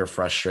with your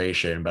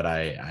frustration, but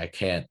I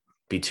can't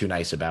be too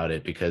nice about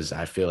it because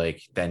I feel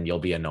like then you'll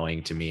be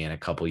annoying to me in a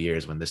couple of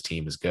years when this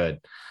team is good.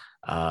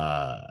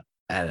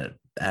 And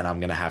I'm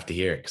going to have to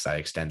hear it because I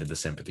extended the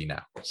sympathy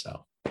now.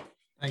 So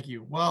thank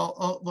you.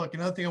 Well, look,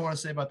 another thing I want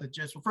to say about the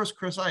Jets. Well, first,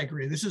 Chris, I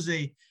agree. This is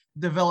a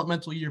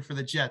developmental year for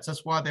the Jets.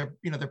 That's why they're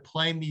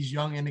playing these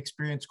young,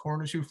 inexperienced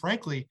corners who,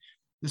 frankly,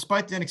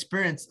 despite the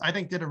inexperience, I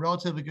think did a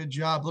relatively good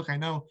job. Look, I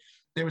know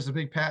there was a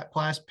big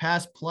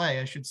pass play,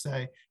 I should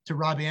say, to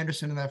Robbie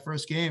Anderson in that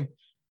first game.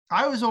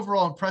 I was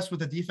overall impressed with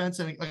the defense.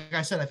 And like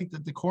I said, I think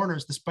that the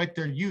corners, despite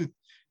their youth,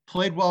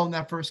 played well in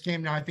that first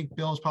game. Now, I think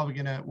Bill is probably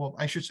going to, well,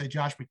 I should say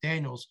Josh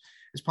McDaniels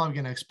is probably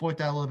going to exploit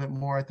that a little bit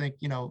more. I think,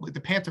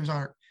 the Panthers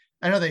aren't,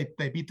 I know they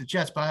beat the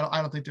Jets, but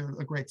I don't think they're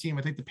a great team.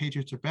 I think the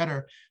Patriots are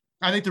better.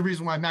 I think the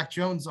reason why Mac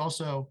Jones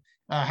also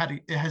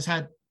has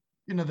had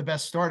the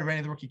best start of any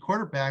of the rookie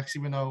quarterbacks,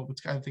 even though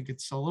I think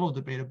it's a little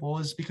debatable,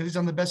 is because he's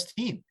on the best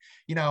team.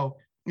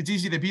 It's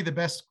easy to be the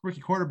best rookie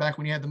quarterback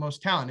when you have the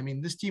most talent. I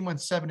mean, this team went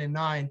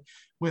 7-9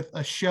 with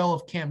a shell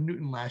of Cam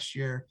Newton last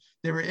year.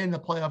 They were in the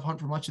playoff hunt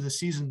for much of the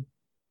season.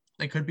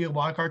 They could be a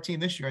wildcard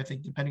team this year, I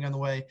think, depending on the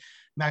way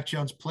Mac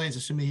Jones plays,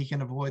 assuming he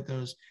can avoid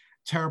those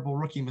terrible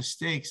rookie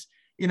mistakes.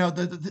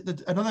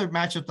 Another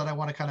matchup that I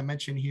want to kind of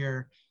mention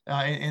here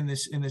in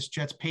this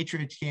Jets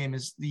Patriots game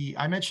is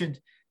I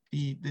mentioned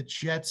the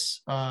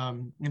Jets,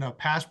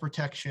 pass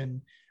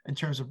protection in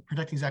terms of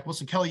protecting Zach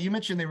Wilson. Kelly, you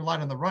mentioned they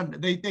relied on the run.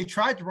 They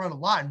tried to run a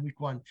lot in week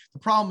 1. The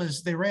problem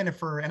is they ran it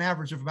for an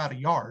average of about a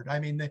yard. I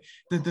mean,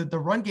 the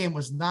run game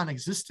was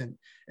non-existent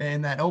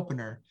in that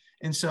opener.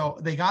 And so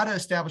they got to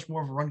establish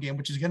more of a run game,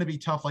 which is going to be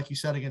tough, like you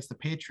said, against the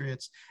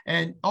Patriots.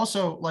 And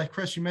also, like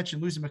Chris, you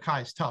mentioned losing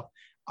Mekhi is tough.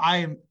 I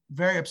am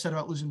very upset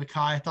about losing Mekhi.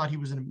 I thought he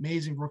was an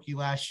amazing rookie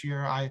last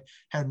year. I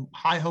had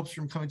high hopes for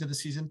him coming to the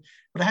season,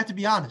 but I had to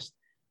be honest.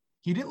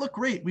 He didn't look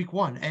great week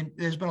 1. And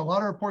there's been a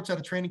lot of reports out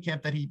of training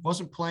camp that he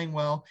wasn't playing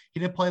well.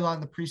 He didn't play a lot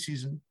in the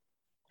preseason.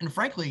 And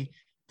frankly,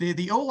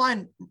 the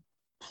O-line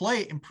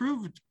play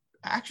improved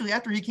actually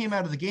after he came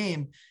out of the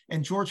game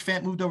and George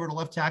Fant moved over to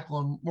left tackle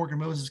and Morgan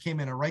Moses came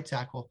in at right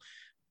tackle,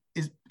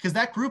 is because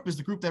that group is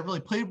the group that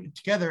really played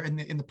together in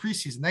the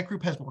preseason. That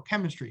group has more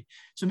chemistry.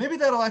 So maybe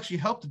that'll actually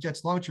help the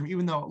Jets long term,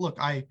 even though, look,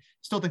 I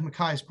still think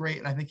Mekhi is great.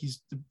 And I think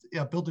he's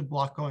the building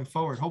block going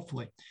forward,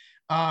 hopefully.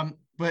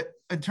 But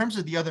in terms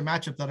of the other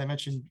matchup that I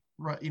mentioned,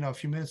 a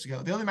few minutes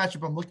ago, the other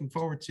matchup I'm looking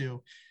forward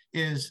to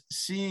is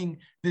seeing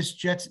this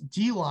Jets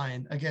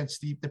D-line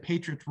against the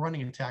Patriots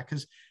running attack.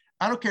 Because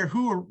I don't care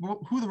who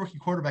the rookie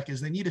quarterback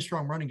is, they need a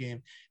strong running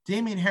game.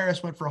 Damian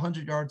Harris went for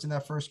 100 yards in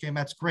that first game.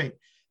 That's great.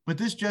 But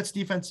this Jets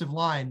defensive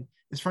line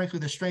is frankly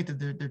the strength of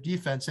their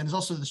defense, and is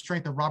also the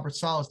strength of Robert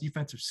Saleh's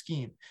defensive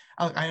scheme.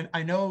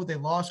 I know they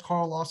lost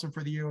Carl Lawson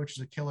for the year, which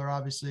is a killer,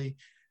 obviously.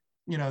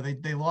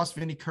 They lost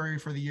Vinny Curry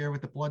for the year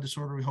with the blood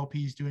disorder. We hope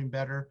he's doing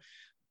better.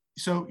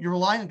 So you're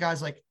relying on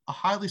guys like a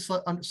highly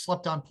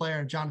slept on player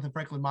and Jonathan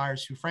Franklin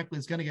Myers, who frankly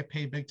is going to get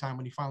paid big time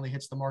when he finally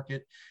hits the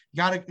market. You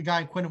got a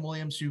guy in Quentin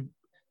Williams who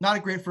not a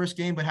great first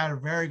game, but had a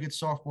very good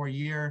sophomore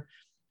year.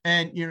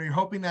 And, you're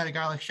hoping that a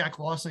guy like Shaq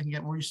Lawson can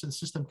get more used to the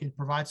system, can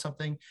provide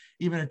something.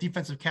 Even a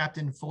defensive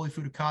captain, Foley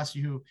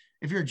Fudukasi, who,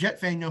 if you're a Jet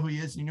fan, you know who he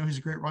is, and you know he's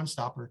a great run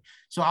stopper.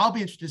 So I'll be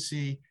interested to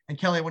see. And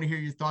Kelly, I want to hear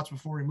your thoughts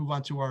before we move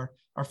on to our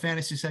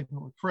fantasy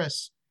segment with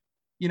Chris.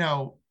 I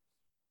know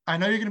you're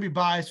going to be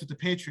biased with the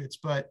Patriots,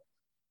 but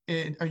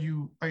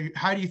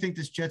how do you think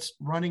this Jets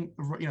running,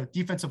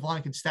 defensive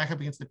line can stack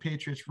up against the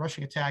Patriots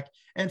rushing attack?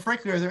 And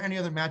frankly, are there any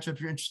other matchups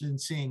you're interested in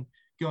seeing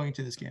going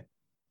into this game?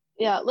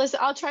 Yeah, listen,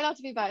 I'll try not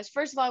to be biased.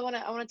 First of all, I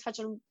want to touch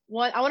on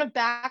one. I want to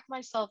back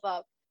myself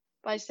up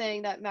by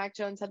saying that Mac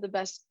Jones had the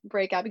best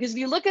breakout, because if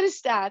you look at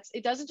his stats,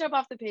 it doesn't jump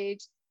off the page.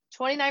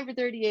 29 for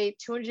 38,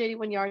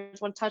 281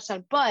 yards, 1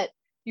 touchdown. But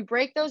you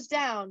break those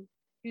down,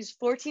 he was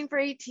 14 for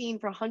 18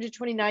 for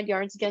 129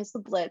 yards against the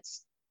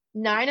blitz,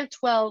 9 of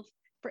 12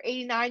 for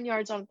 89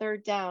 yards on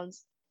third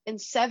downs,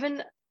 and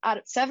 7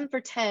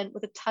 for 10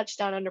 with a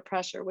touchdown under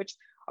pressure, which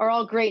are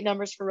all great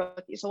numbers for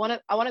rookies. So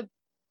I want to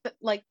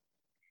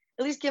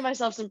at least give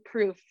myself some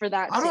proof for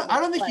that. I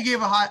don't think you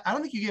gave a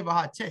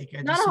hot take.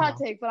 Not a hot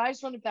take, but I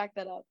just want to back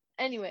that up.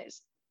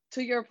 Anyways,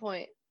 to your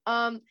point,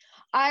 I'm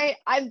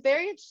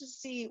very interested to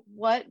see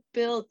what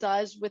Bill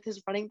does with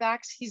his running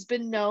backs. He's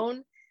been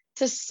known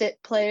to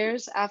sit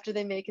players after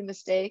they make a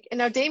mistake. And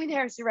now Damien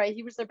Harris, you're right,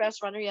 he was their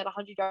best runner. He had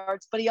 100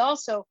 yards, but he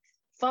also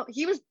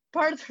he was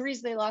part of the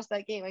reason they lost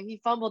that game. Like,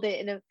 he fumbled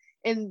it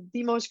in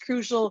the most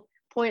crucial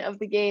point of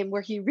the game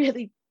where he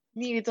really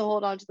needed to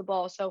hold on to the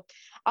ball. So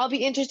I'll be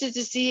interested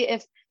to see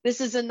if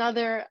this is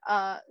another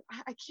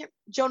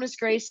Jonas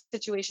Gray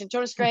situation.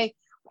 Jonas Gray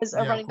was a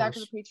running back for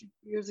the Patriots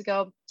years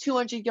ago,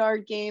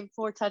 200-yard game,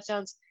 4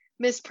 touchdowns,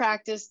 missed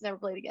practice, never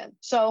played again.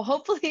 So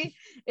hopefully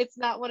it's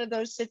not one of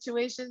those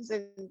situations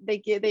and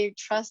they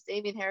trust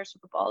Damien Harris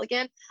with the ball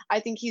again.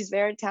 I think he's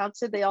very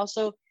talented.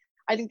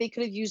 I think they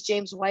could have used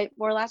James White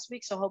more last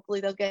week, so hopefully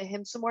they'll get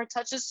him some more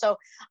touches. So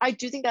I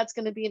do think that's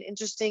going to be an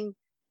interesting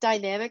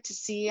dynamic to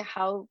see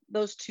how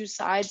those two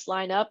sides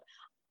line up.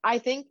 I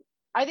think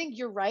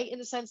you're right in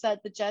the sense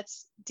that the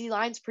Jets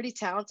D-line's pretty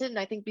talented, and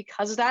I think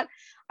because of that,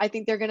 I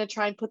think they're going to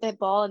try and put that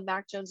ball in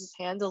Mac Jones's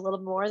hands a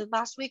little more than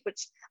last week,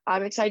 which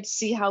I'm excited to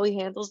see how he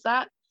handles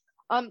that.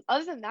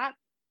 Other than that,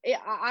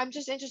 I'm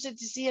just interested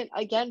to see it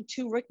again.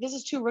 This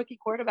is 2 rookie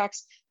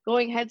quarterbacks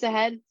going head to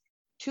head,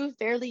 2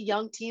 fairly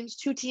young teams,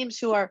 2 teams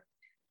who are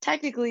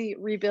technically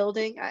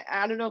rebuilding.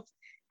 I don't know if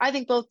I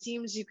think both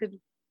teams you could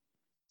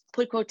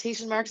put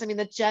quotation marks. I mean,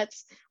 the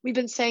Jets, we've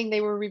been saying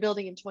they were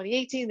rebuilding in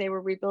 2018, they were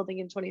rebuilding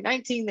in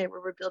 2019, they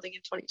were rebuilding in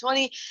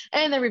 2020,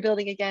 and they're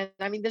rebuilding again.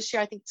 I mean, this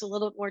year I think it's a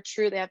little bit more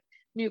true. They have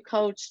new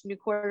coach, new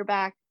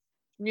quarterback,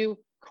 new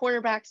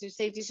cornerbacks, new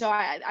safety. So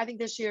I think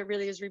this year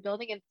really is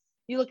rebuilding. And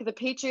you look at the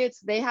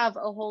Patriots, they have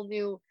a whole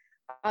new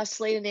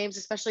slate of names,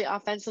 especially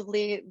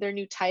offensively. Their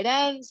new tight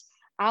ends,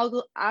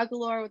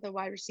 Aguilar with a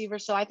wide receiver.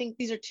 So I think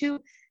these are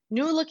 2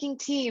 new looking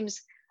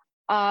teams.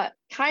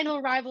 Kind of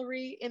a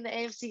rivalry in the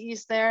AFC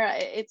East there.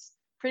 It's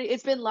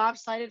been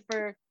lopsided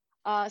for,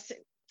 I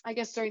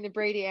guess, during the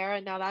Brady era.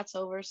 Now that's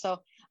over. So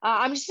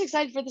I'm just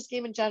excited for this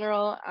game in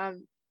general.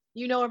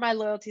 You know where my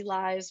loyalty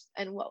lies,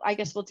 and I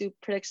guess we'll do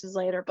predictions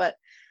later. But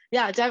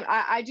yeah,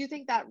 I do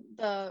think that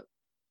the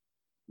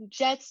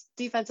Jets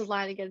defensive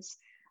line against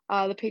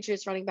the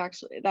Patriots running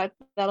backs,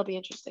 that'll be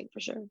interesting for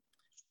sure.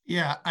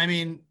 Yeah, I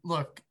mean,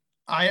 look,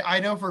 I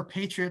know for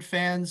Patriot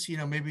fans,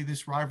 maybe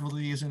this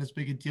rivalry isn't as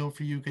big a deal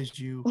for you because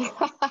you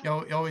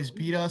always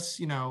beat us.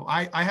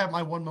 I have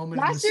my one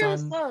moment in the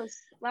sun.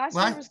 Last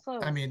year was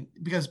close. I mean,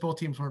 because both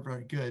teams weren't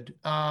very good.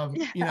 I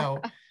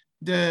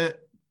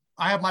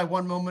have my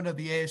one moment of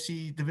the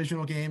AFC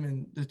divisional game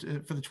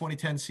and for the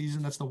 2010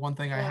 season. That's the one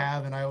thing I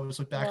have, and I always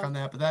look back on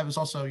that. But that was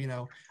also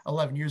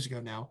 11 years ago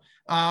now.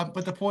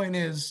 But the point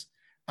is,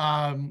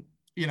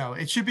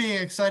 it should be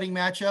an exciting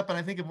matchup, and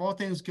I think if all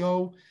things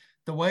go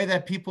the way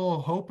that people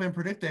hope and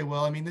predict they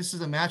will, I mean, this is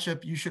a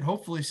matchup you should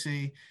hopefully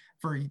see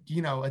for,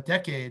 a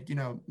decade,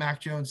 Mac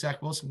Jones,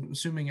 Zach Wilson,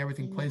 assuming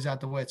everything plays out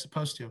the way it's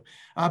supposed to.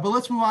 But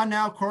let's move on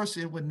now. Of course,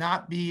 it would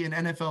not be an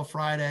NFL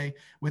Friday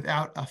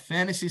without a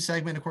fantasy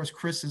segment. Of course,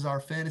 Chris is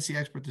our fantasy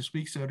expert this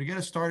week. So to get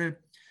us started,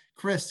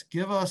 Chris,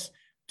 give us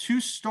 2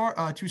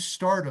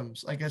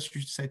 stardoms, I guess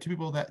you should say, 2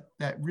 people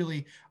that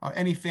really are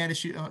any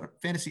fantasy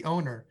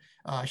owner,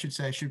 I should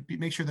say,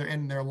 make sure they're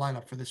in their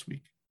lineup for this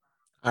week.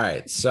 All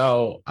right.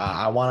 So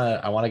I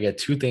want to get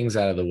 2 things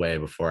out of the way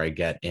before I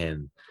get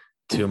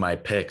into my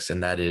picks.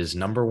 And that is,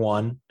 number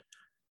 1,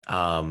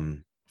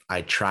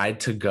 I tried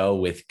to go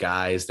with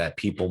guys that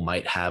people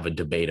might have a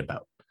debate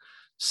about.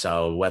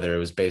 So whether it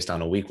was based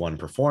on a week 1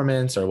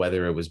 performance or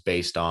whether it was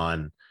based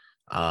on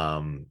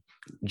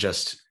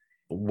just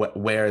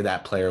where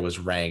that player was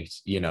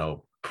ranked,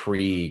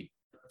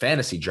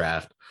 pre-fantasy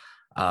draft,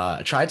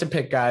 tried to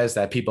pick guys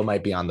that people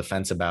might be on the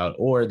fence about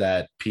or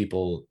that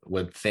people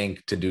would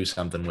think to do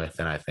something with,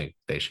 and I think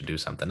they should do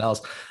something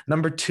else.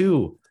 Number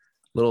 2,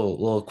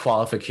 little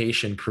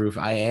qualification proof.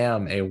 I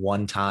am a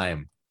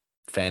 1-time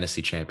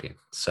fantasy champion.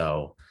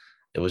 So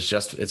it's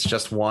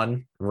just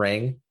 1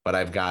 ring, but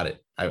I've got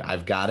it.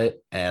 I've got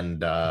it. And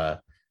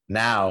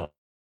now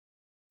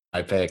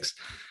my picks.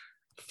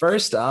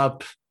 First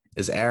up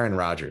is Aaron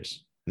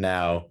Rodgers.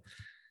 Now,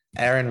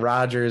 Aaron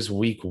Rodgers,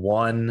 week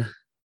 1,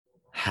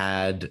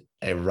 had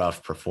a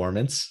rough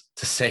performance,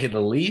 to say the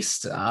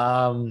least.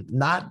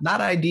 Not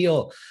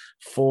ideal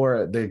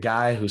for the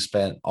guy who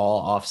spent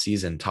all off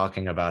season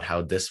talking about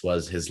how this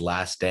was his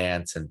last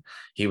dance and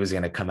he was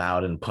going to come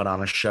out and put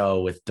on a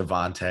show with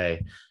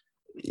Devontae.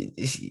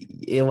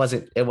 It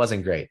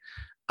wasn't great.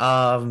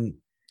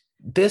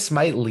 This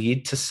might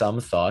lead to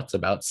some thoughts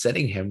about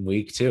sitting him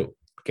week 2,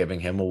 giving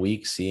him a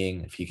week,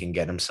 seeing if he can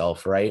get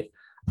himself right.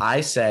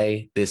 I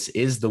say this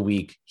is the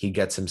week he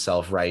gets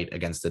himself right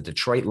against the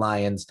Detroit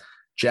Lions.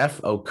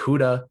 Jeff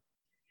Okudah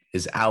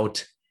is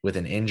out with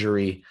an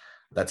injury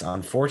that's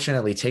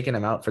unfortunately taken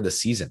him out for the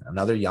season.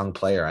 Another young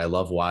player I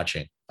love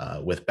watching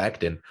with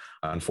Becton,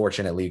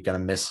 unfortunately going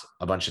to miss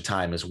a bunch of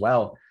time as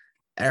well.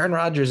 Aaron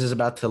Rodgers is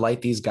about to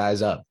light these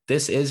guys up.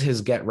 This is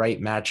his get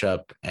right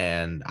matchup,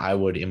 and I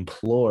would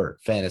implore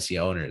fantasy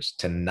owners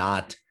to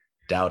not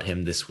doubt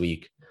him this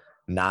week.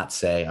 Not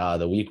say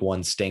the week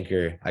 1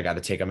 stinker, I got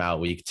to take him out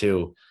week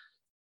 2.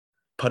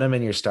 put him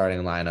in your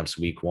starting lineups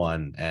week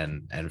 1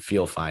 and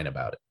feel fine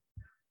about it.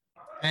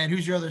 And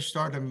who's your other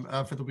stardom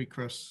for the week,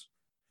 Chris?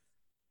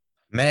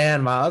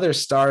 Man, my other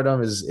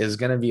stardom is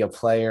going to be a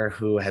player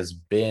who has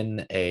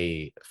been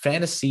a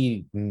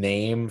fantasy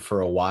name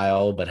for a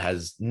while, but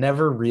has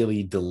never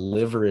really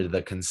delivered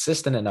the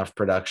consistent enough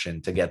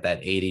production to get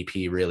that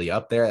ADP really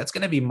up there. That's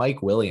going to be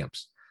Mike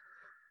Williams.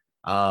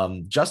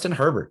 Justin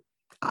Herbert.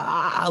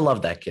 I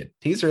love that kid.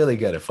 He's really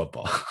good at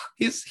football.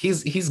 He's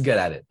good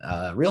at it.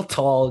 Real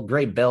tall,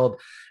 great build,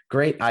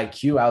 great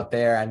IQ out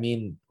there. I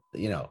mean,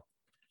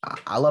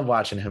 I love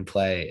watching him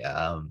play.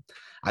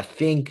 I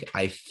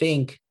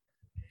think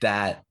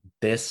that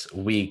this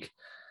week,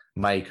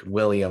 Mike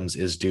Williams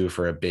is due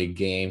for a big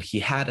game.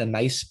 He had a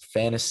nice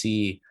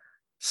fantasy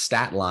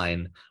stat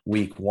line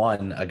week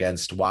 1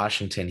 against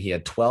Washington. He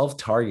had 12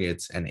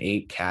 targets and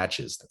 8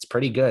 catches. That's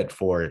pretty good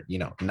for,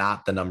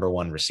 not the number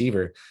 1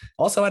 receiver.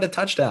 Also had a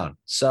touchdown.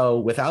 So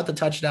without the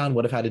touchdown,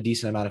 would have had a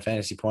decent amount of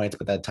fantasy points,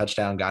 but that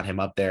touchdown got him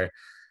up there.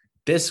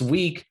 This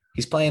week,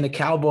 he's playing the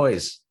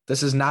Cowboys.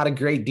 This is not a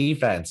great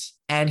defense.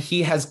 And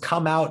he has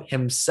come out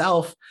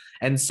himself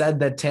and said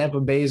that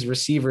Tampa Bay's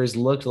receivers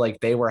looked like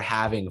they were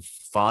having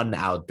fun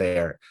out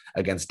there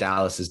against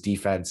Dallas's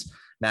defense.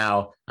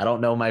 Now, I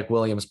don't know Mike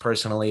Williams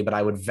personally, but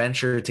I would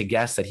venture to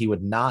guess that he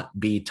would not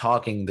be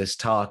talking this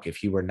talk if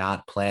he were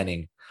not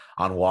planning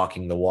on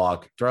walking the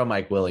walk. Throw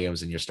Mike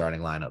Williams in your starting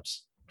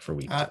lineups for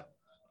week 2.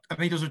 I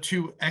think those are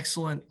 2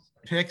 excellent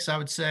picks. I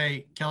would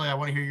say, Kelly, I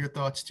want to hear your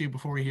thoughts too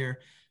before we hear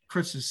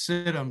Chris's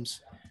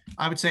sit-ems.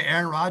 I would say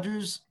Aaron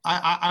Rodgers.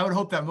 I would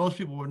hope that most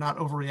people would not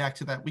overreact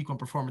to that week 1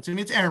 performance. I mean,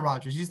 it's Aaron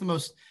Rodgers. He's the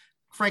most,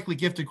 frankly,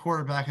 gifted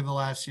quarterback in the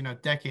last,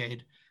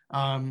 decade.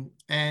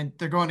 And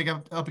they're going to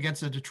go up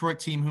against a Detroit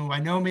team who I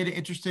know made it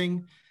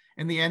interesting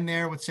in the end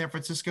there with San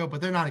Francisco,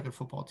 but they're not a good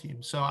football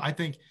team. So I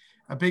think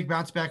a big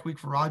bounce back week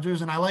for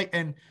Rodgers.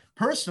 And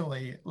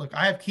personally, look,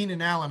 I have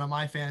Keenan Allen on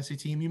my fantasy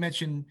team. You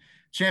mentioned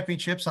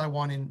championships I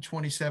won in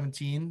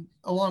 2017,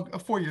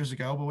 4 years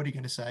ago, but what are you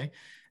going to say?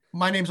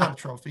 My name's on a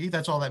trophy.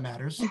 That's all that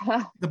matters.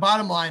 The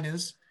bottom line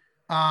is,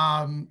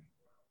 I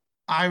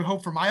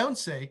hope for my own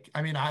sake,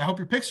 I mean, I hope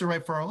your picks are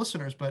right for our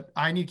listeners, but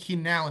I need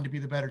Keenan Allen to be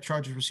the better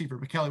Chargers receiver.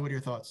 But Kelly, what are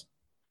your thoughts?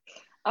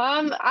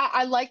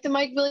 I like the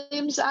Mike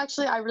Williams.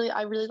 Actually, I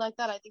really like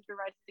that. I think you're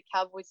right. The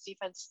Cowboys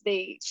defense,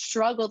 they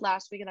struggled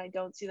last week, and I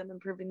don't see them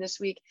improving this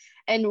week.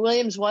 And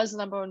Williams was the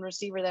number 1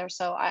 receiver there.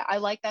 So I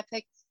like that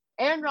pick.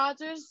 Aaron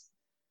Rodgers,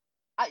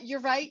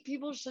 you're right.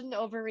 People shouldn't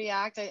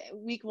overreact.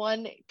 Week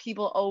 1,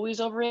 people always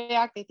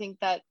overreact. They think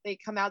that they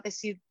come out, they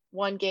see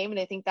 1 game, and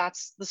they think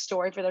that's the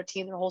story for their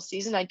team their whole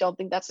season. I don't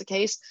think that's the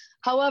case.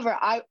 However,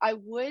 I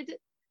would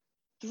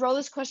throw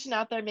this question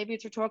out there. Maybe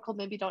it's rhetorical.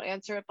 Maybe don't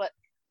answer it. But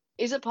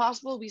is it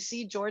possible we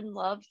see Jordan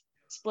Love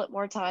split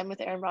more time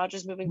with Aaron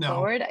Rodgers moving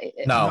forward?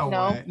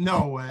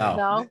 No way.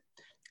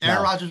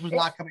 Aaron Rodgers was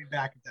not coming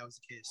back if that was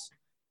the case.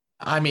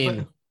 I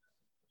mean,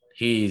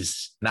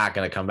 he's not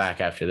going to come back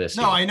after this.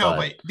 No, I know,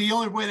 but the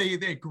only way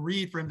they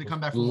agreed for him to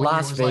come back from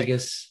Las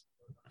Vegas,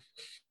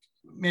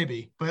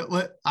 maybe,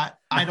 but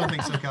I don't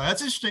think so, Kelly.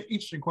 That's an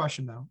interesting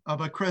question though.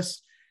 But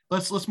Chris,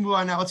 let's move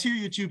on now. Let's hear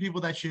you 2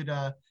 people that should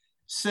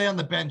stay on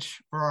the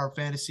bench for our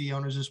fantasy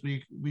owners this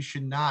week. We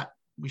should not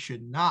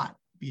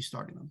be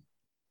starting them.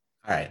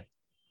 All right.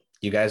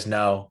 You guys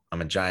know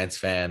I'm a Giants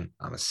fan.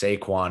 I'm a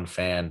Saquon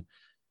fan.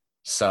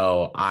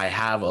 So I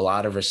have a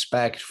lot of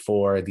respect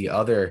for the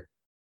other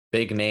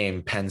big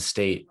name Penn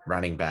State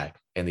running back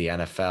in the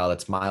NFL.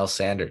 That's Miles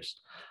Sanders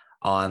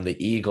on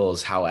the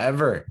Eagles.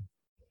 However,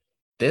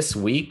 this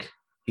week,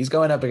 he's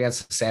going up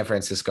against the San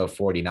Francisco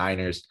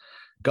 49ers.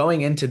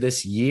 Going into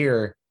this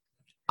year,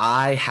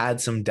 I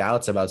had some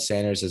doubts about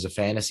Sanders as a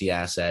fantasy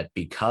asset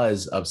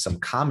because of some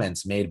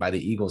comments made by the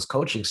Eagles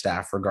coaching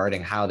staff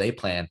regarding how they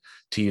plan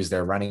to use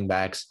their running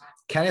backs.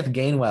 Kenneth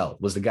Gainwell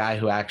was the guy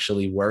who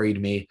actually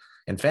worried me.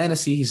 In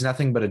fantasy, he's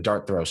nothing but a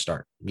dart throw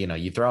start.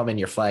 You throw him in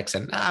your flex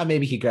and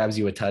maybe he grabs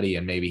you a tutty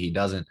and maybe he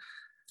doesn't.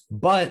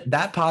 But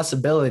that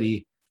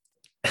possibility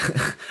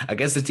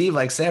against a team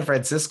like San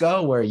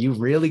Francisco, where you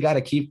really got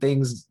to keep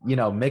things,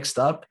 mixed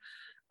up,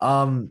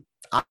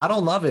 I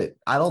don't love it.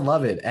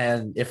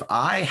 And if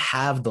I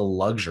have the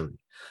luxury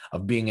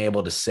of being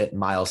able to sit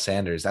Miles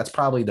Sanders, that's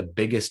probably the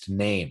biggest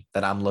name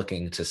that I'm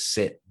looking to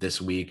sit this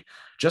week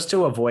just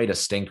to avoid a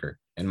stinker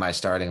in my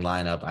starting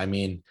lineup. I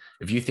mean,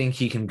 if you think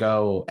he can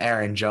go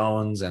Aaron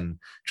Jones and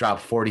drop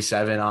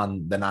 47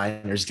 on the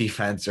Niners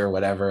defense or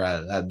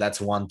whatever,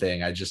 that's one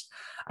thing.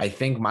 I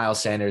think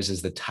Miles Sanders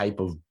is the type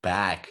of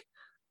back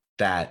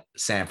that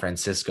San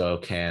Francisco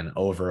can,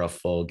 over a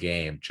full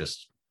game,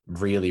 just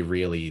really,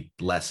 really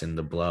lessen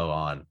the blow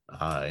on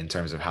in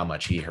terms of how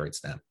much he hurts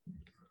them.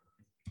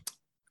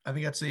 I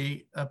think that's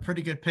a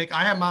pretty good pick.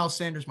 I have Miles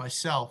Sanders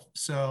myself,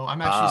 so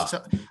I'm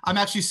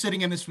actually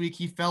sitting in this week.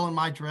 He fell in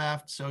my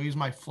draft, so he's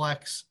my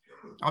flex.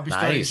 I'll be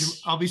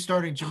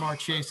starting Jamar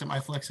Chase at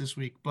my flex this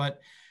week. But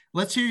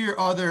let's hear your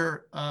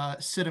other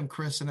sit-em,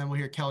 Chris, and then we'll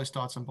hear Kelly's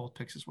thoughts on both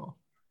picks as well.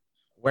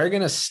 We're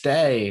gonna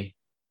stay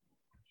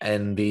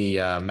in the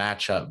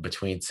matchup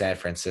between San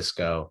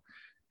Francisco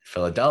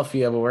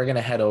Philadelphia, but we're going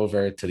to head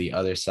over to the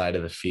other side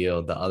of the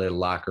field, the other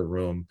locker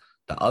room,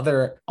 the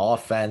other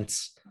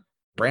offense.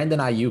 Brandon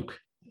Ayuk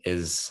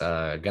is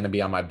going to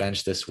be on my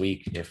bench this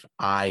week. If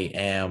I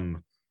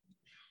am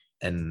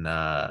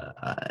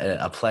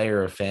a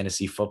player of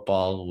fantasy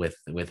football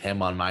with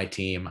him on my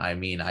team, I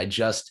mean,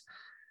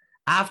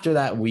 after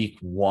that week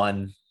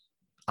 1,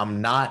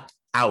 I'm not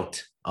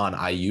out on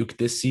Ayuk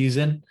this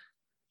season,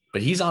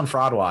 but he's on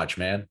fraud watch,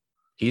 man.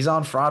 He's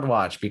on fraud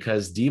watch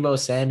because Deebo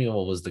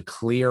Samuel was the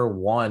clear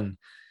one.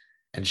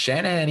 And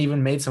Shanahan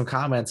even made some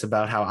comments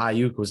about how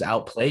Ayuk was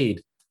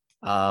outplayed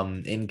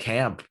in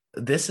camp.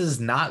 This is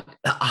not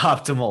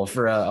optimal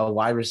for a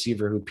wide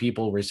receiver who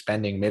people were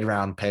spending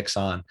mid-round picks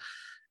on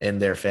in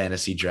their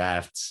fantasy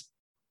drafts.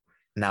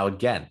 Now,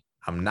 again,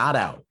 I'm not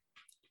out,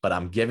 but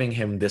I'm giving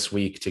him this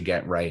week to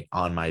get right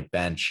on my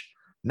bench.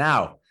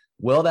 Now,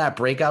 will that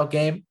breakout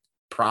game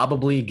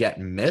probably get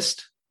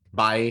missed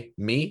by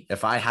me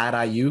if I had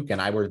Ayuk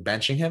and I were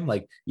benching him?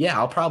 Like, yeah,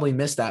 I'll probably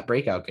miss that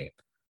breakout game.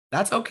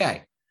 That's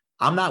okay.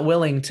 I'm not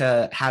willing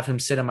to have him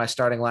sit in my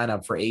starting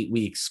lineup for 8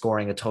 weeks,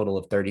 scoring a total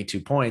of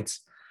 32 points.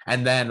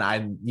 And then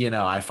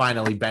I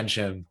finally bench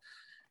him.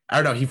 I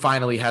don't know. He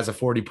finally has a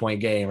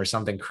 40-point game or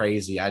something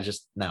crazy.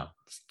 No,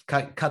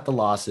 cut the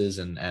losses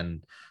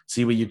and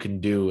see what you can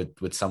do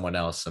with someone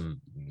else.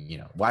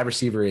 Wide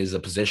receiver is a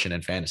position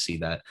in fantasy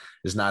that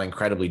is not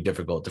incredibly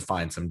difficult to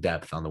find some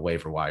depth on the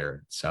waiver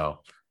wire. So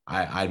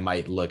I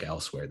might look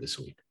elsewhere this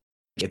week.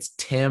 It's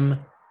Tim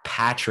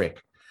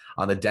Patrick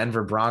on the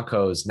Denver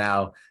Broncos.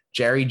 Now,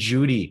 Jerry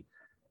Jeudy,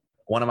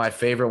 one of my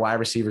favorite wide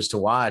receivers to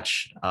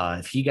watch.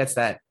 If he gets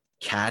that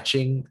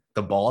catching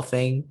the ball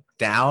thing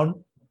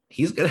down,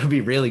 he's going to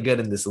be really good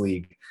in this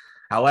league.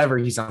 However,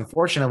 he's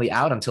unfortunately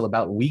out until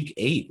about week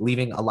 8,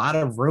 leaving a lot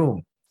of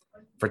room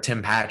for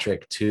Tim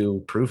Patrick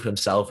to prove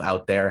himself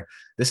out there.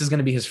 This is going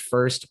to be his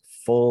first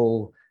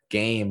full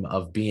game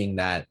of being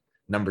that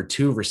number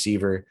 2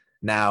 receiver.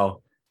 Now,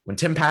 when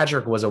Tim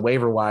Patrick was a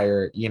waiver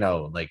wire,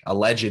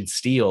 alleged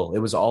steal, it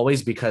was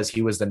always because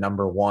he was the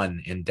number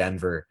 1 in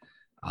Denver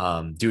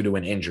due to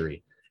an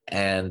injury.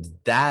 And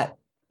that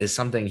is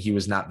something he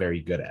was not very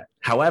good at.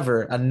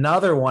 However,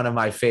 another one of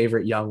my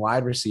favorite young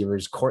wide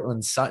receivers,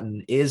 Courtland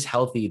Sutton, is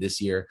healthy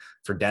this year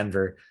for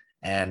Denver.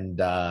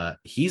 And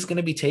he's going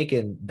to be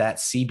taking that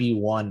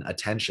CB1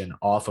 attention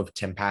off of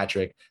Tim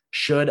Patrick,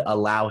 should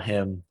allow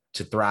him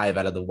to thrive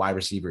out of the wide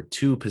receiver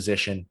 2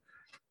 position.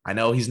 I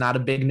know he's not a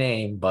big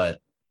name, but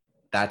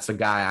that's the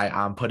guy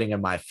I'm putting in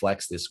my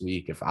flex this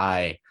week. If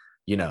I,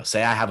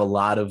 say I have a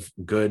lot of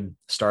good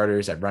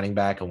starters at running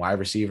back and wide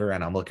receiver,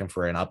 and I'm looking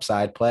for an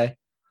upside play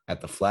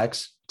at the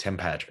flex, Tim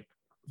Patrick.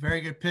 Very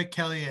good pick,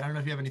 Kelly. I don't know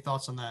if you have any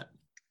thoughts on that.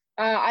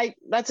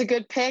 That's a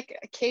good pick.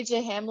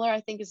 KJ Hamler,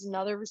 I think, is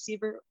another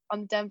receiver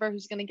on Denver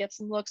who's going to get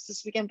some looks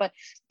this weekend, but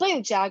playing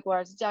the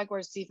Jaguars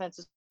defense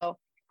is so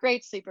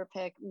great sleeper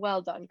pick.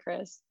 Well done,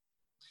 Chris.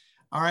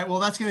 All right. Well,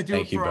 that's going to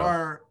do it for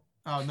our,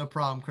 no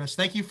problem, Chris.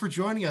 Thank you for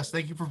joining us.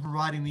 Thank you for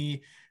providing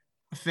the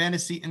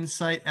fantasy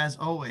insight as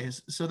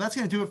always. So that's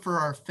going to do it for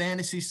our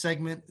fantasy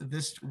segment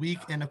this week.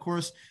 And of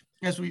course,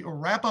 as we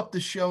wrap up the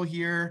show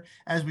here,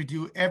 as we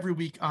do every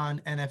week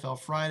on NFL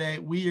Friday,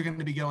 we are going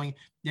to be going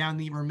down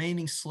the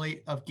remaining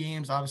slate of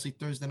games. Obviously,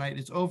 Thursday night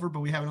is over, but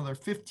we have another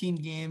 15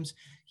 games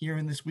here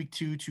in this week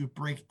 2 to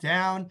break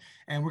down.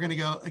 And we're going to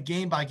go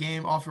game by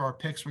game, off of our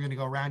picks. We're going to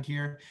go around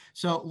here.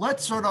 So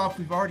let's start off.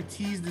 We've already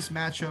teased this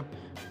matchup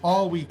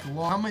all week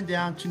long. Coming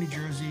down to New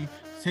Jersey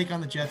to take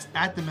on the Jets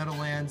at the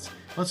Meadowlands.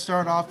 Let's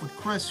start off with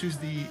Chris, who's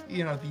the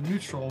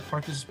neutral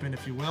participant,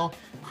 if you will.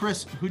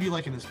 Chris, who do you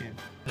like in this game?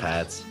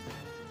 Pats.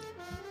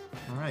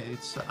 All right.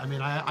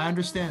 I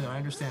understand it. I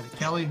understand it.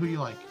 Kelly, who do you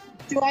like?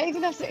 Do I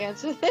even have to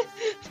answer this?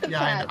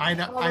 Yeah, I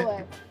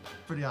know.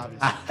 Pretty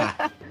obvious.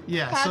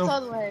 Yeah. Pats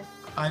all the way.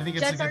 I think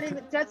it's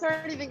Jets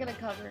aren't even going to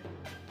cover.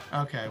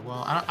 Okay.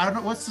 Well, I don't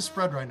know. What's the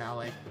spread right now?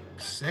 Like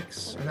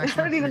 6? I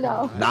don't even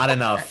know. Not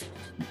enough.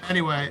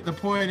 Anyway, the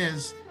point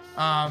is,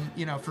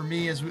 for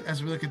me, as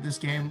we look at this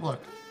game, look,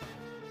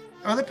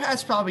 are the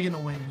Pats probably going to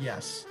win?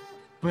 Yes.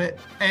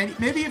 And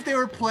maybe if they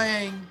were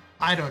playing,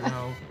 I don't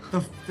know,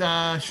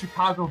 the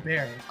Chicago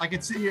Bears, I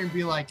could sit here and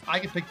be like, I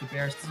could pick the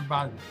Bears. This is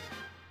about it.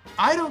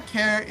 I don't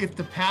care if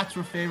the Pats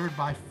were favored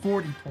by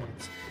 40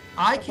 points.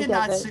 I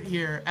cannot sit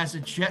here as a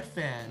Jet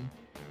fan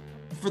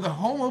for the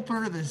home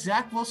opener, the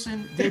Zach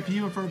Wilson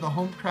debut in front of the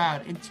home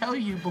crowd, and tell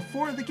you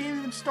before the game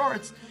even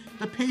starts,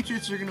 the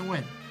Patriots are going to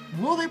win.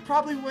 Will they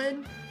probably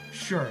win?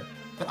 Sure.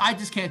 But I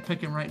just can't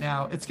pick him right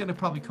now. It's going to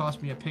probably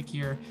cost me a pick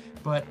here,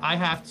 but I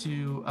have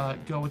to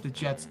go with the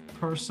Jets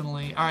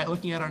personally. All right,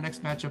 looking at our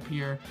next matchup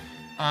here,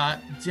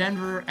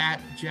 Denver at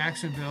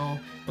Jacksonville.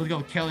 Let's go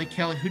with Kelly.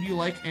 Kelly, who do you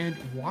like and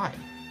why?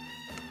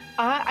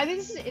 I think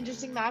this is an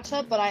interesting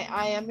matchup, but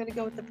I am going to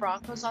go with the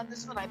Broncos on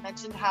this one. I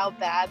mentioned how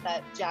bad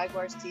that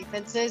Jaguars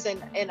defense is,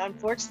 and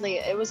unfortunately,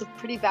 it was a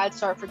pretty bad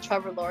start for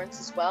Trevor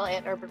Lawrence as well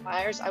and Urban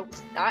Myers. I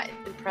was not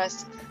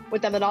impressed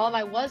with them at all, and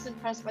I was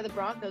impressed by the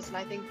Broncos, and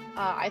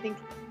I think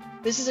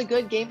this is a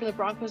good game for the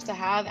Broncos to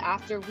have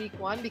after week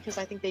 1 because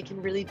I think they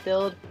can really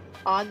build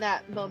on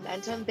that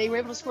momentum. They were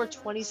able to score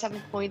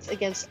 27 points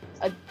against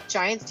a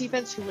Giants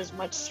defense who was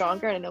much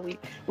stronger. And I know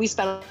we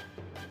spent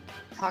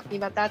talking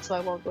about that, so I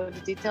won't go into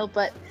detail.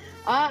 But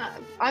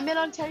I'm in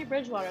on Teddy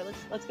Bridgewater.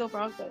 Let's go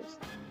Broncos.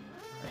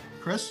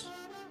 Chris?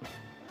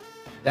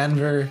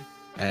 Denver,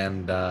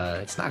 and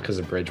it's not because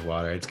of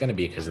Bridgewater. It's going to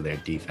be because of their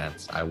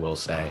defense, I will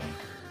say.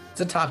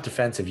 It's a top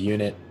defensive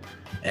unit,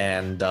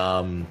 and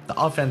the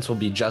offense will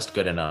be just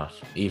good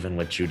enough, even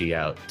with Judy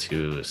out,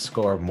 to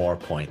score more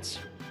points.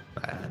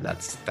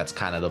 That's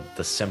kind of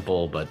the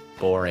simple but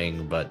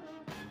boring but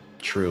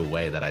true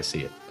way that I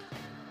see it.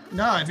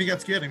 No, I think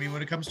that's good. I mean,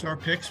 when it comes to our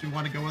picks, we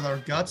want to go with our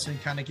guts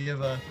and kind of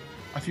give a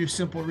few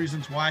simple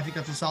reasons why I think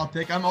that's a solid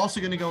pick. I'm also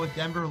going to go with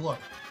Denver. Look,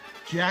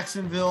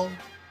 Jacksonville,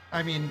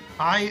 I mean,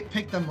 I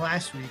picked them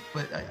last week,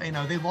 but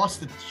they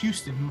lost to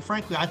Houston, who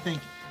frankly I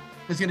think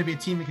is going to be a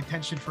team in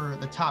contention for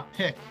the top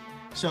pick.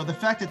 So the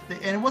fact that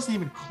and it wasn't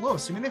even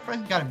close. I mean, they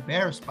frankly got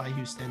embarrassed by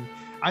Houston.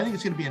 I think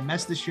it's going to be a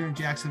mess this year in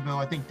Jacksonville.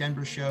 I think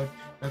Denver showed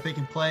that they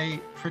can play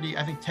pretty.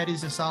 I think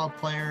Teddy's a solid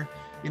player.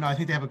 I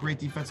think they have a great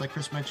defense, like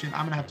Chris mentioned.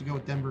 I'm going to have to go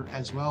with Denver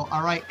as well.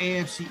 All right,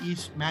 AFC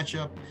East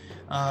matchup.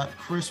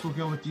 Chris, will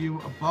go with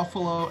you.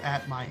 Buffalo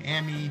at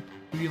Miami.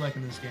 Who do you like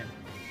in this game?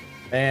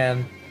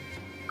 Man,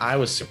 I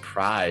was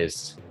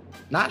surprised.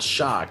 Not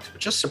shocked,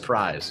 but just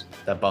surprised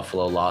that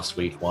Buffalo lost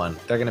week 1.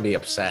 They're going to be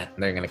upset,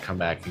 and they're going to come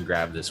back and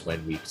grab this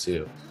win week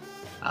 2.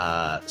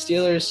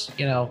 Steelers,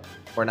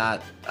 were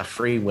not a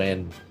free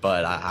win,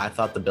 but I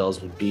thought the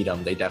Bills would beat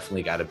them. They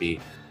definitely got to be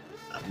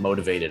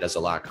motivated as a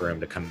locker room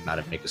to come out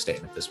and make a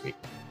statement this week.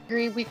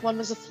 Agree. Week 1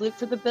 was a fluke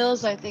for the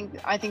Bills. I think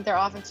their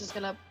offense is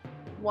going to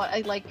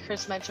like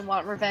Chris mentioned,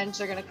 want revenge.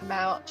 They're going to come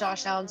out.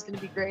 Josh Allen's going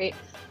to be great.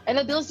 And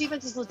the Bills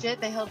defense is legit.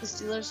 They held the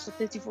Steelers to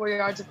 54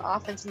 yards of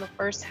offense in the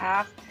first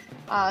half.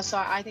 So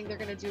I think they're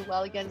going to do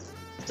well against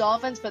the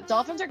Dolphins, but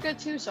Dolphins are good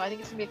too. So I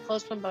think it's going to be a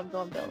close one, but I'm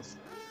going Bills.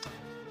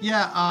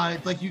 Yeah,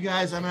 like you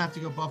guys, I'm going to have to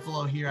go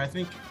Buffalo here. I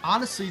think,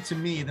 honestly, to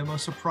me, the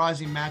most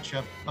surprising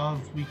matchup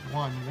of week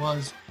 1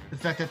 was the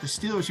fact that the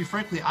Steelers, who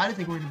frankly, I didn't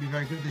think were going to be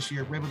very good this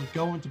year, were able to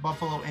go into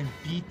Buffalo and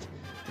beat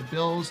the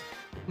Bills.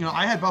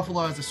 I had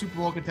Buffalo as a Super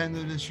Bowl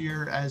contender this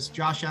year, as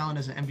Josh Allen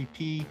as an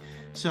MVP.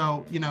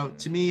 So,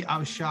 to me, I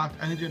was shocked.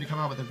 I think they're going to come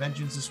out with a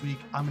vengeance this week.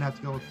 I'm going to have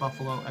to go with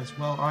Buffalo as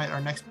well. All right,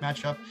 our next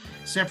matchup,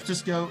 San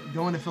Francisco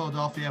going to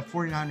Philadelphia,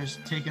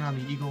 49ers taking on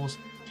the Eagles.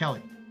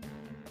 Kelly.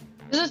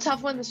 This is a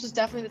tough one. This was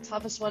definitely the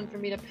toughest one for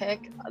me to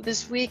pick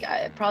this week.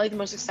 Probably the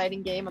most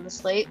exciting game on the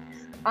slate.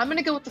 I'm going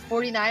to go with the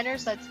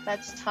 49ers.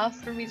 That's tough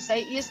for me to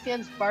say.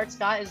 ESPN's Bart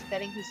Scott is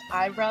betting his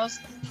eyebrows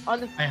on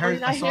the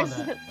 49ers. I saw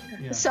that.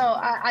 Yeah. So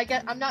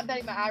I'm not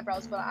betting my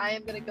eyebrows, but I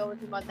am going to go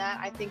with him on that.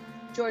 I think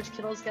George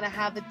Kittle's going to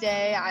have a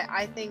day.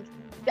 I think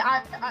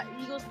the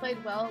Eagles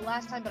played well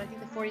last time, but I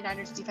think the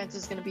 49ers defense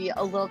is going to be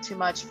a little too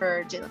much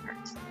for Jalen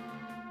Hurts.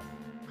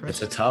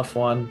 It's a tough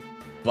one,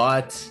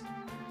 but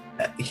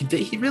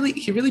he really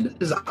did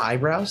his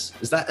eyebrows.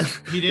 Is that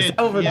he did?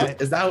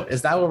 Is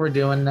that what we're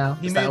doing now?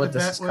 He is made that what the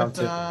this bet has with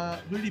come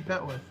to? who did he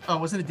bet with? Oh,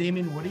 wasn't it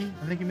Damian Woody?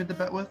 I think he made the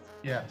bet with.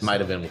 Yeah, might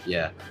have been.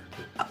 Yeah.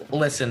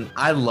 Listen,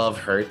 I love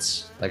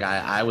Hurts. Like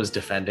I was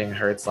defending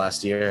Hurts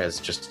last year as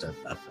just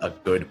a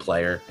good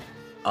player.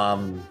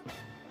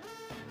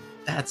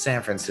 That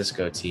San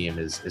Francisco team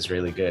is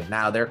really good.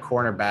 Now their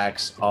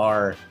cornerbacks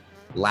are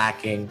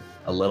lacking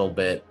a little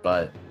bit,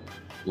 but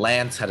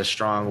Lance had a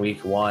strong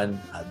week 1.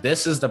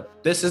 This is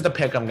the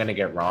pick I'm gonna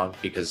get wrong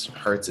because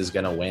Hurts is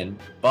gonna win,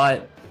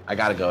 but I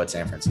gotta go with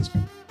San Francisco.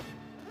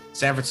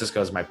 San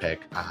Francisco is my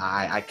pick.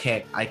 I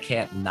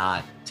can't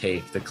not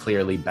take the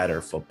clearly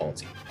better football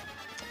team.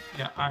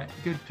 Yeah, all right,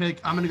 good pick.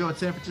 I'm gonna go with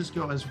San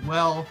Francisco as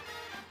well.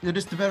 They're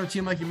just a better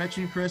team, like you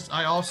mentioned, Chris.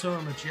 I also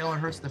am a Jalen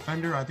Hurts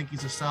defender. I think he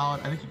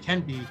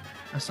can be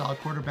a solid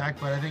quarterback,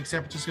 but I think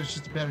San Francisco is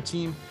just a better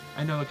team.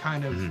 I know it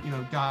kind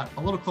of, got a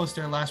little close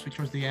there last week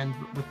towards the end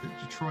with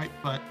Detroit,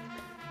 but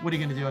what are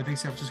you going to do? I think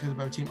San Francisco is a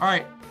better team. All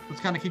right,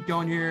 let's kind of keep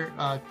going here.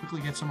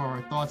 Quickly get some of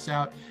our thoughts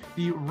out.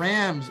 The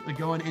Rams are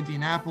going to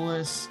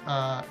Indianapolis.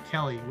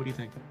 Kelly, what do you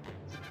think?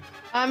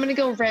 I'm going to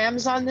go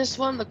Rams on this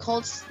one. The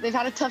Colts, they've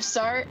had a tough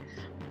start.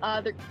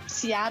 They're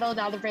Seattle,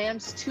 now the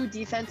Rams, 2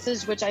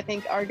 defenses, which I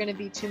think are going to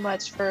be too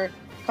much for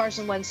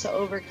Carson Wentz to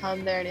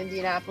overcome there in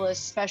Indianapolis,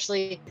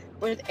 especially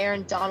with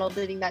Aaron Donald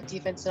leading that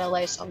defense in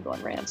LA, so I'm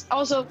going Rams.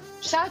 Also,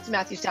 shout out to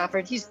Matthew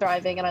Stafford. He's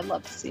thriving, and I'd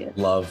love to see it.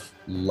 Love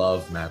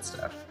Matt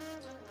Stafford.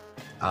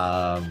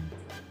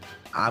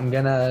 I'm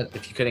gonna,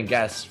 if you couldn't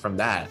guess from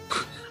that,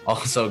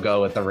 also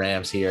go with the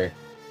Rams here.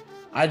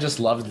 I just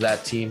loved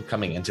that team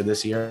coming into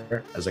this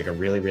year as like a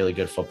really, really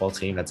good football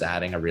team that's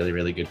adding a really,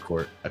 really good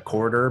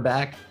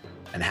quarterback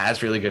and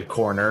has really good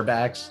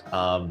cornerbacks.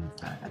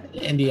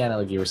 Indiana,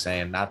 like you were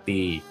saying, not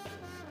the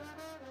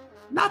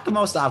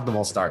most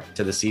optimal start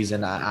to the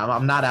season.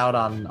 I'm not out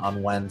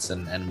on Wentz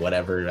and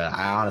whatever.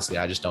 I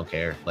just don't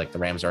care. Like the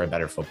Rams are a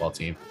better football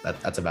team.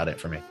 That's about it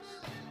for me.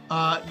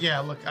 Yeah,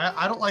 look,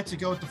 I don't like to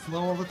go with the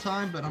flow all the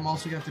time, but I'm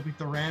also going to have to pick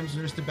the Rams.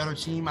 They're just a better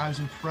team. I was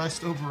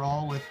impressed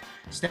overall with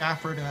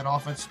Stafford and that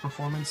offensive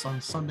performance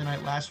on Sunday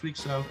night last week.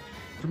 So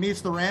For me,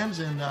 it's the Rams,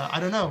 and I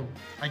don't know.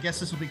 I guess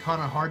this will be caught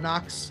on Hard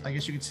Knocks. I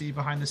guess you could see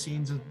behind the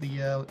scenes of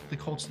the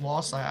Colts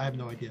loss. I have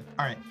no idea.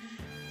 All right,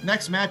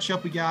 next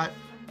matchup we got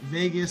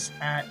Vegas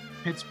at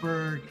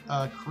Pittsburgh.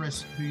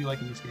 Chris, who do you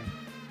like in this game?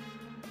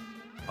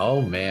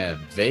 Oh man,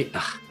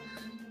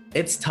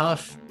 it's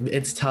tough.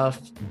 It's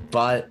tough,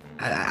 but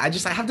I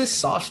have this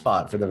soft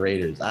spot for the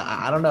Raiders.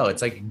 I don't know.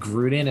 It's like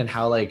Gruden and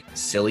how like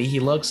silly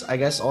he looks, I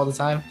guess, all the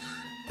time.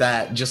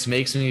 That just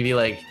makes me be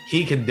like,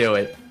 he can do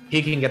it.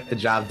 He can get the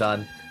job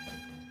done.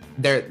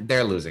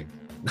 They're losing.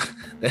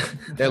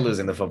 They're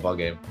losing the football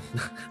game.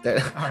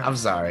 I'm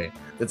sorry.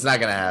 It's not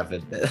gonna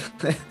happen.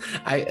 The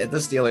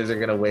Steelers are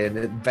gonna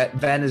win.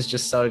 Ben is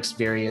just so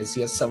experienced.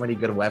 He has so many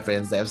good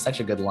weapons. They have such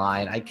a good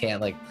line. I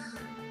can't like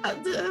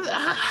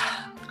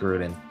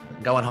Gruden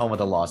going home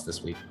with a loss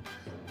this week.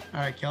 All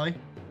right, Kelly.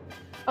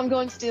 I'm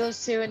going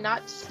Steelers too, and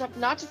not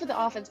just for the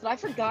offense, but I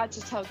forgot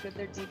just how good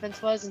their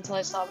defense was until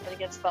I saw them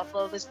against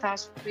Buffalo this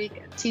past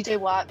week. TJ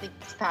Watt,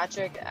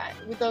 Fitzpatrick,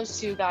 with those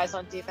two guys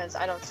on defense,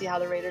 I don't see how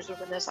the Raiders would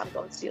win this. I'm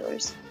going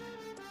Steelers.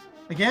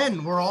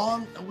 Again,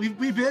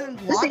 we've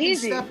been lock and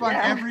step on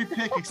every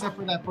pick except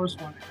for that first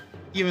one,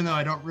 even though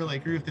I don't really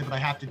agree with it, but I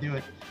have to do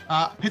it.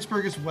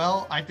 Pittsburgh as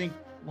well. I think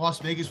Las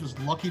Vegas was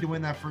lucky to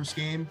win that first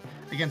game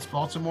against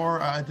Baltimore,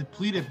 a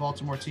depleted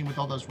Baltimore team with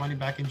all those running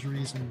back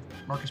injuries and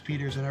Marcus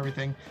Peters and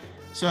everything.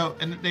 So,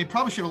 and they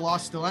probably should have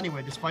lost still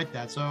anyway, despite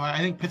that. So I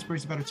think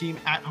Pittsburgh's a better team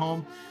at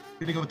home.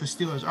 We're going to go with the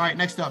Steelers. All right,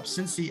 next up,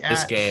 Cincy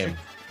at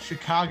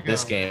Chicago.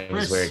 This game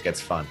Chris, is where it gets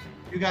fun.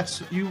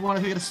 You want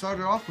to get us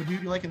started off? What do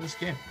you like in this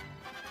game?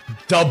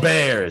 The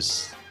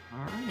Bears. All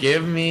right.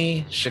 Give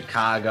me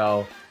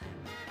Chicago.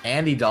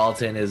 Andy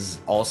Dalton is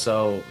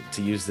also,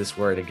 to use this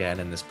word again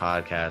in this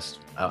podcast,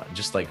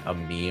 just like a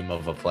meme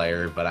of a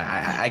player, but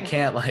I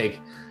can't like,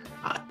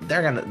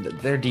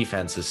 their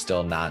defense is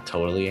still not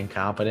totally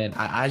incompetent.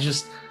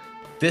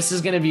 This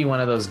is going to be one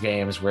of those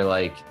games where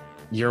like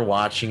you're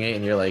watching it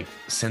and you're like,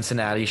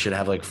 Cincinnati should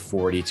have like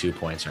 42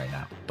 points right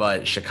now,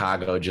 but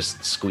Chicago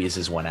just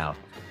squeezes one out.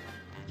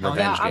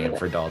 Revenge game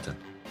for Dalton.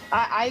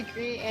 I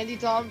agree. Andy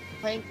Dalton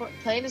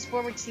playing his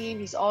former team.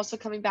 He's also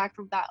coming back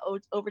from that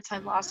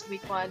overtime loss in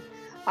week 1.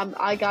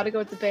 I got to go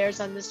with the Bears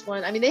on this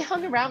one. I mean, they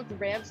hung around with the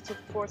Rams until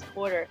the fourth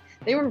quarter.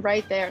 They were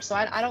right there. So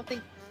I don't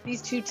think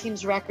these two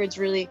teams' records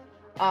really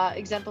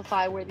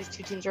exemplify where these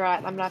two teams are at.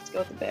 I'm going to have to go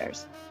with the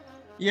Bears.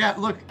 Yeah,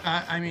 look,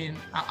 I mean,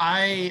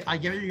 I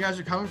get where you guys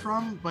are coming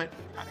from, but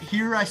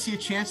here I see a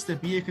chance to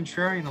be a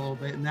contrarian a little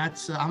bit, and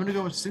that's I'm going to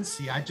go with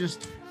Cincy.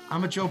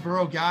 I'm a Joe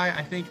Burrow guy.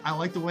 I think I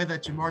like the way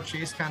that Jamar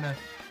Chase kind of,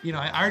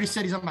 I already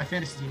said he's on my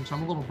fantasy team, so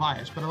I'm a little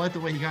biased, but I like the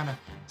way he kind of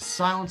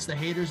silenced the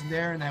haters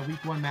there in that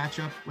week 1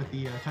 matchup with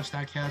the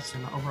touchdown catch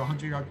and over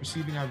 100-yard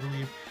receiving, I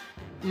believe.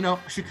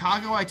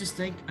 Chicago, I just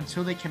think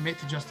until they commit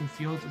to Justin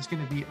Fields, it's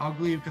going to be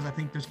ugly because I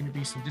think there's going to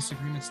be some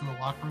disagreements in the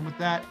locker room with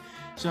that.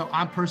 So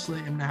I'm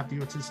personally going to have to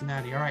go with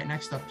Cincinnati. All right,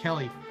 next up,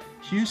 Kelly.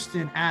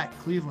 Houston at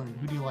Cleveland.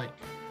 Who do you like?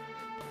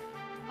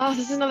 Oh,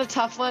 this is another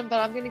tough one, but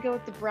I'm going to go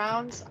with the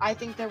Browns. I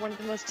think they're one of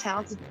the most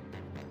talented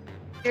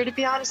here, to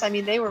be honest. I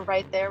mean, they were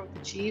right there with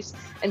the Chiefs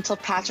until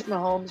Patrick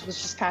Mahomes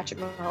was just Patrick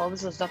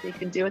Mahomes. There's nothing you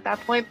can do at that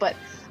point, but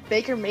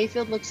Baker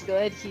Mayfield looks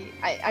good.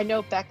 I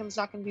know Beckham's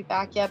not going to be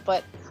back yet,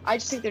 but I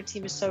just think their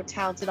team is so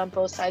talented on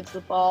both sides of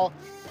the ball,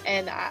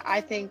 and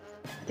I think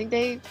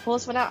they pull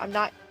this one out. I'm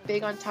not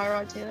big on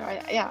Tyrod Taylor.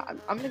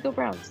 I'm going to go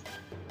Browns.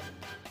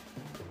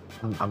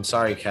 I'm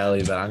sorry,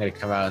 Kelly, but I'm going to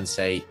come out and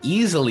say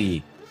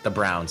easily the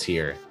Browns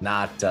here.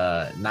 Not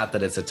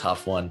that it's a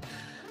tough one.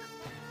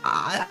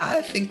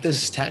 I think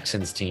this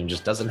Texans team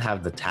just doesn't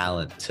have the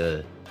talent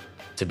to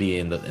be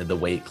in the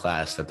weight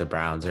class that the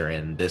Browns are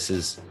in.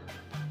 This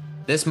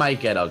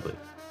might get ugly.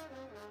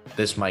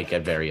 This might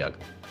get very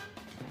ugly.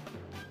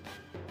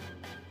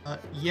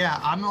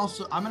 I'm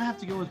gonna have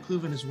to go with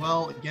Cleveland as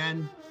well.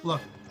 Again,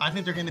 look, I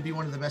think they're going to be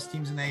one of the best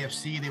teams in the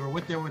AFC. They were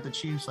there with the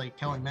Chiefs, like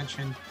Kelly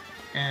mentioned,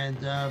 and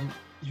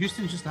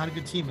Houston's just not a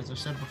good team, as I've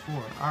said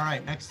before. All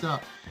right, next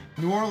up,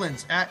 New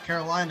Orleans at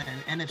Carolina,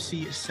 and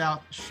NFC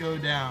South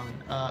showdown.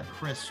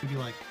 Chris, who do you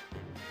like?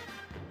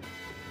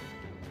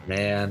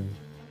 Man,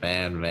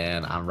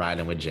 I'm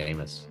riding with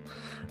Jameis.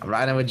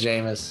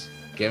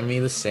 Give me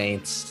the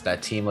Saints.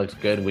 That team looked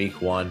good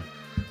week 1.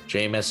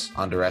 Jameis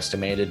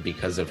underestimated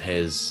because of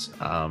his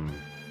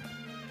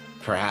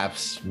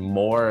perhaps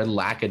more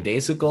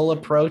lackadaisical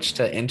approach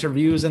to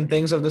interviews and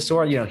things of the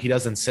sort. He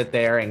doesn't sit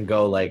there and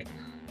go like,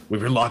 we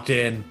were locked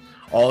in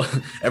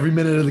every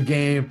minute of the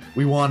game.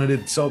 We wanted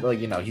it so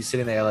he's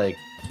sitting there like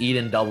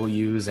eating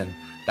W's, and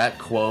that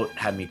quote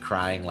had me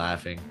crying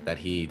laughing that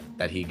he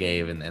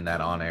gave in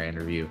that on-air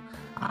interview.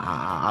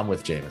 I'm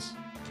with Jameis.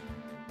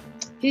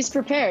 He's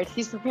prepared.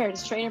 His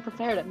trainer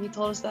prepared him. He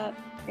told us that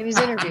in his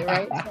interview,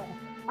 right? So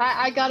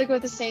I got to go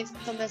with the Saints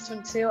on this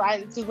one too.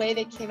 The way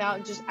they came out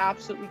and just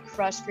absolutely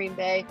crushed Green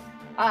Bay.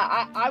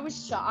 I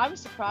was shocked. I was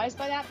surprised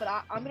by that, but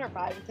I'm going to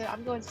ride with it.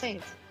 I'm going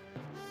Saints.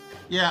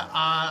 Yeah,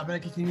 I'm going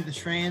to continue the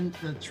trend,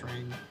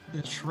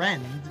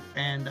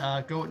 and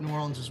go with New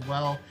Orleans as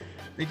well.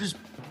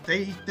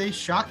 they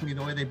shocked me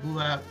the way they blew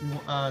out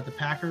the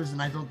Packers,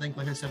 and I don't think,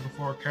 like I said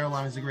before,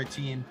 Carolina's a great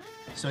team.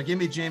 So give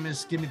me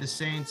Jameis, give me the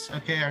Saints.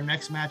 Okay, our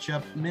next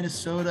matchup,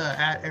 Minnesota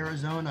at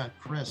Arizona.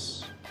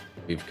 Chris.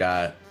 We've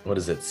got,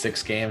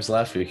 6 games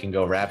left? We can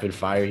go rapid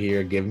fire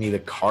here. Give me the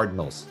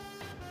Cardinals.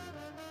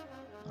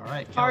 All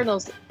right.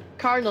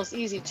 Cardinals,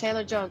 easy.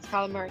 Chandler Jones,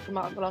 Kyler Murray. Come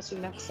on, what else do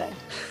we have to say?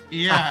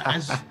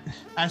 Yeah,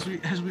 as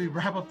we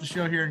wrap up the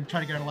show here and try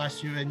to get our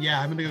last 2, and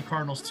yeah, I'm gonna go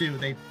Cardinals too.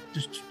 They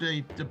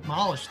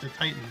demolished the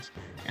Titans,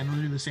 and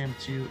they'll do the same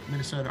to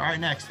Minnesota. All right,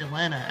 next,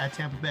 Atlanta at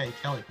Tampa Bay.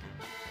 Kelly.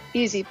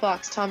 Easy,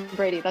 Bucks, Tom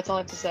Brady. That's all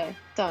I have to say.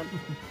 Done.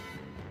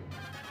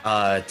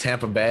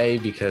 Tampa Bay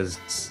because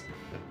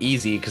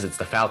it's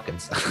the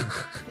Falcons.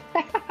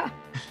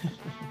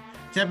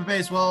 Tampa Bay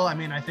as well. I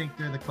mean, I think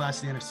they're the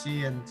class of the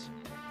NFC, and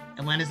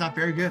Atlanta's not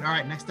very good. All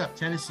right, next up,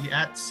 Tennessee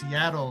at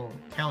Seattle.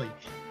 Kelly.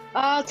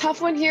 Tough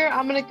one here.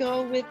 I'm going to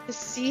go with the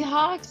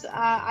Seahawks.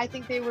 I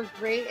think they were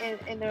great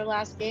in their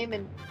last game.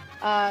 And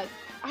I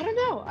don't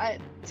know.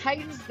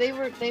 Titans, they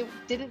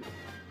didn't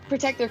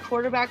protect their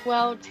quarterback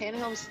well.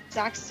 Tannehill was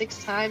sacked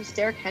 6 times.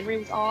 Derrick Henry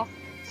was off.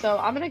 So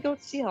I'm going to go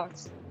with the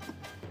Seahawks.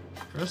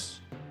 Chris?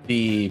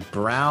 The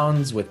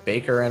Browns with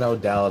Baker and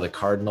Odell, the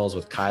Cardinals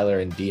with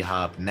Kyler and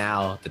D-Hop,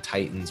 now the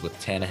Titans with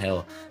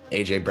Tannehill,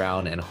 A.J.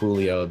 Brown, and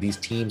Julio. These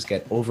teams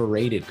get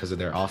overrated because of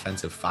their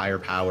offensive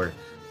firepower.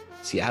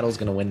 Seattle's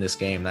going to win this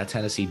game. That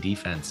Tennessee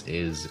defense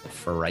is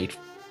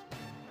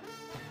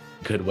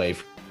good way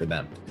for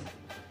them.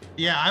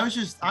 Yeah, I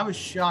was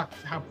shocked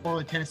how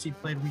poorly Tennessee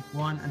played week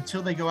 1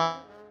 until they go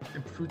out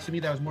and prove to me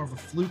that was more of a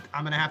fluke.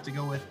 I'm going to have to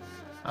go with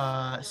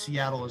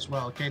Seattle as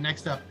well. Okay,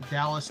 next up,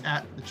 Dallas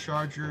at the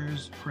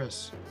Chargers.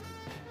 Chris.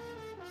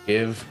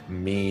 Give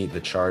me the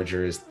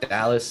Chargers.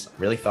 Dallas,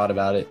 really thought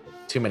about it.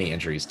 Too many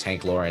injuries.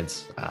 Tank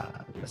Lawrence,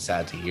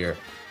 sad to hear.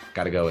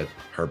 Got to go with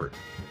Herbert.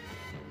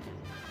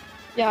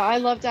 Yeah, I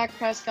love Dak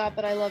Prescott,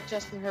 but I love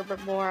Justin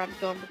Herbert more. I'm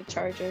going with the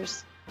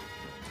Chargers.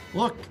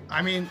 Look,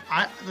 I mean,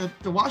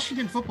 the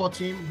Washington football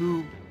team,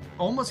 who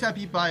almost got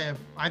beat by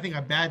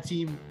a bad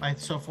team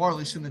so far, at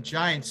least in the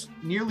Giants,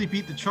 nearly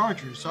beat the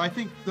Chargers. So I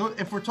think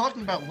if we're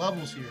talking about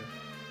levels here,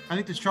 I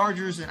think the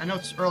Chargers, and I know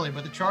it's early,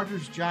 but the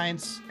Chargers,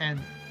 Giants, and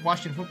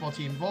Washington football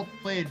team have all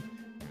played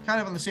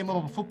kind of on the same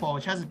level of football,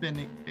 which hasn't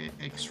been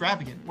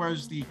extravagant,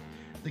 whereas the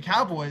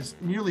Cowboys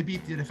nearly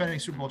beat the defending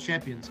Super Bowl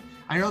champions.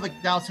 I know that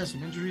Dallas has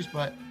some injuries,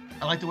 but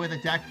I like the way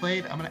that Dak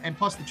played. And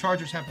plus the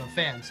Chargers have no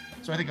fans,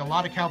 so I think a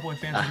lot of Cowboy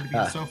fans are going to be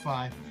in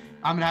SoFi.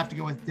 I'm going to have to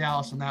go with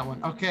Dallas on that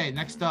one. Okay,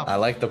 next up. I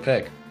like the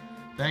pick.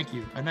 Thank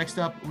you. Next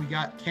up, we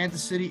got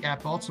Kansas City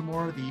at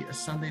Baltimore, the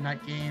Sunday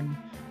night game.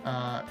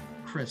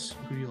 Chris,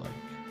 who do you like?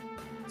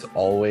 It's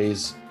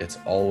always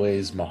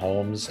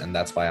Mahomes, and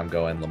that's why I'm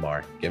going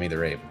Lamar. Give me the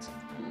Ravens.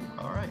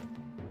 All right.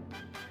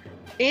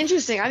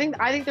 Interesting. I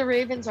think the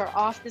Ravens are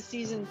off this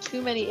season.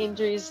 Too many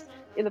injuries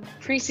in the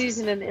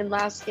preseason and in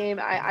last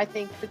game. I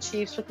think the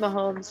Chiefs with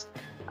Mahomes.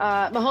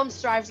 Mahomes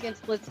strives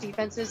against blitz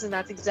defenses, and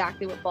that's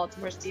exactly what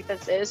Baltimore's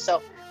defense is.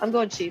 So I'm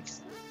going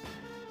Chiefs.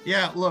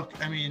 Yeah, look,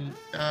 I mean,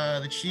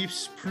 the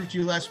Chiefs proved to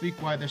you last week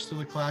why they're still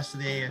the class of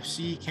the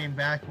AFC, came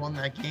back, won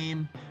that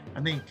game. I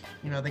think,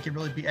 they can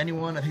really beat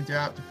anyone. I think they're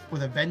out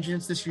with a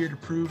vengeance this year to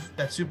prove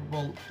that Super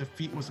Bowl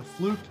defeat was a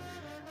fluke.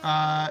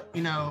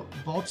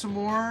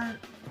 Baltimore,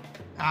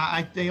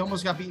 they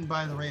almost got beaten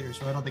by the Raiders,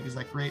 so I don't think it's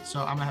that great. So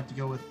I'm going to have to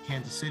go with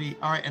Kansas City.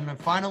 All right, and then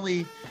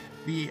finally,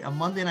 the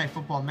Monday Night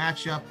Football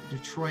matchup,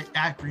 Detroit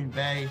at Green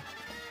Bay.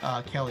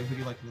 Kelly, who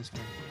do you like in this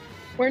game?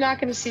 We're not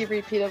going to see a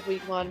repeat of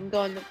week 1.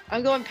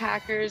 I'm going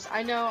Packers.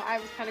 I know I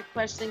was kind of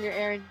questioning your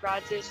Aaron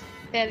Rodgers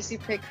fantasy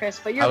pick, Chris,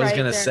 but you're right. I was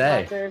going to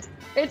say. Rodgers.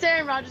 It's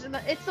Aaron Rodgers, and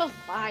it's the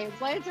Lions.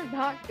 Lions are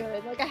not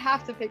good. I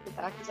have to pick the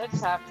Packers. I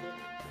just have to.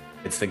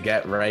 It's the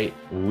get right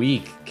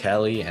week,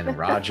 Kelly and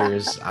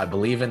Rodgers. I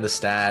believe in the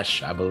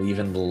stash. I believe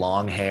in the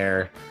long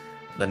hair,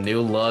 the new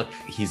look.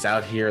 He's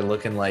out here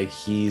looking like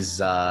he's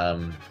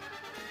on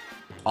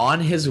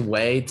his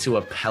way to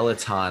a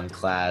Peloton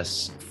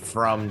class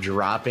from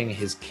dropping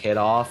his kid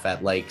off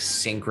at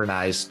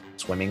synchronized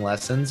swimming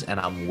lessons, and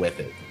I'm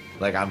with it.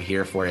 I'm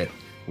here for it.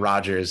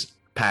 Rodgers,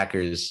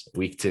 Packers,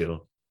 week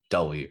 2,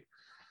 W.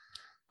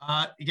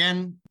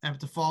 Again, I have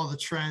to follow the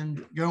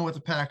trend, going with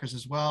the Packers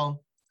as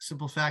well.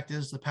 Simple fact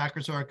is the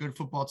Packers are a good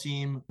football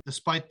team,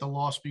 despite the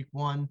loss week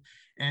 1,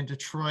 and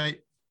Detroit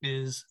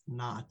is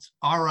not.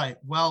 All right.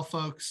 Well,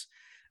 folks,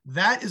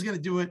 that is going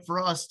to do it for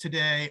us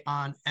today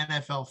on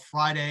NFL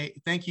Friday.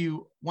 Thank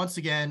you once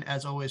again,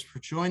 as always, for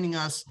joining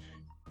us.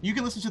 You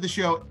can listen to the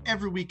show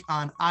every week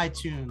on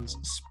iTunes,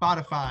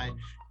 Spotify,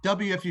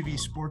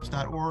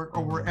 WFUVsports.org,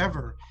 or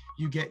wherever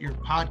you get your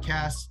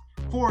podcasts.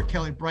 For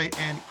Kelly Bright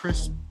and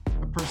Chris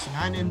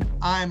Persinainen,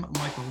 I'm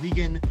Michael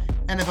Legan.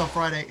 NFL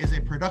Friday is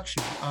a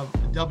production of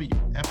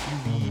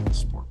WFUV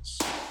Sports.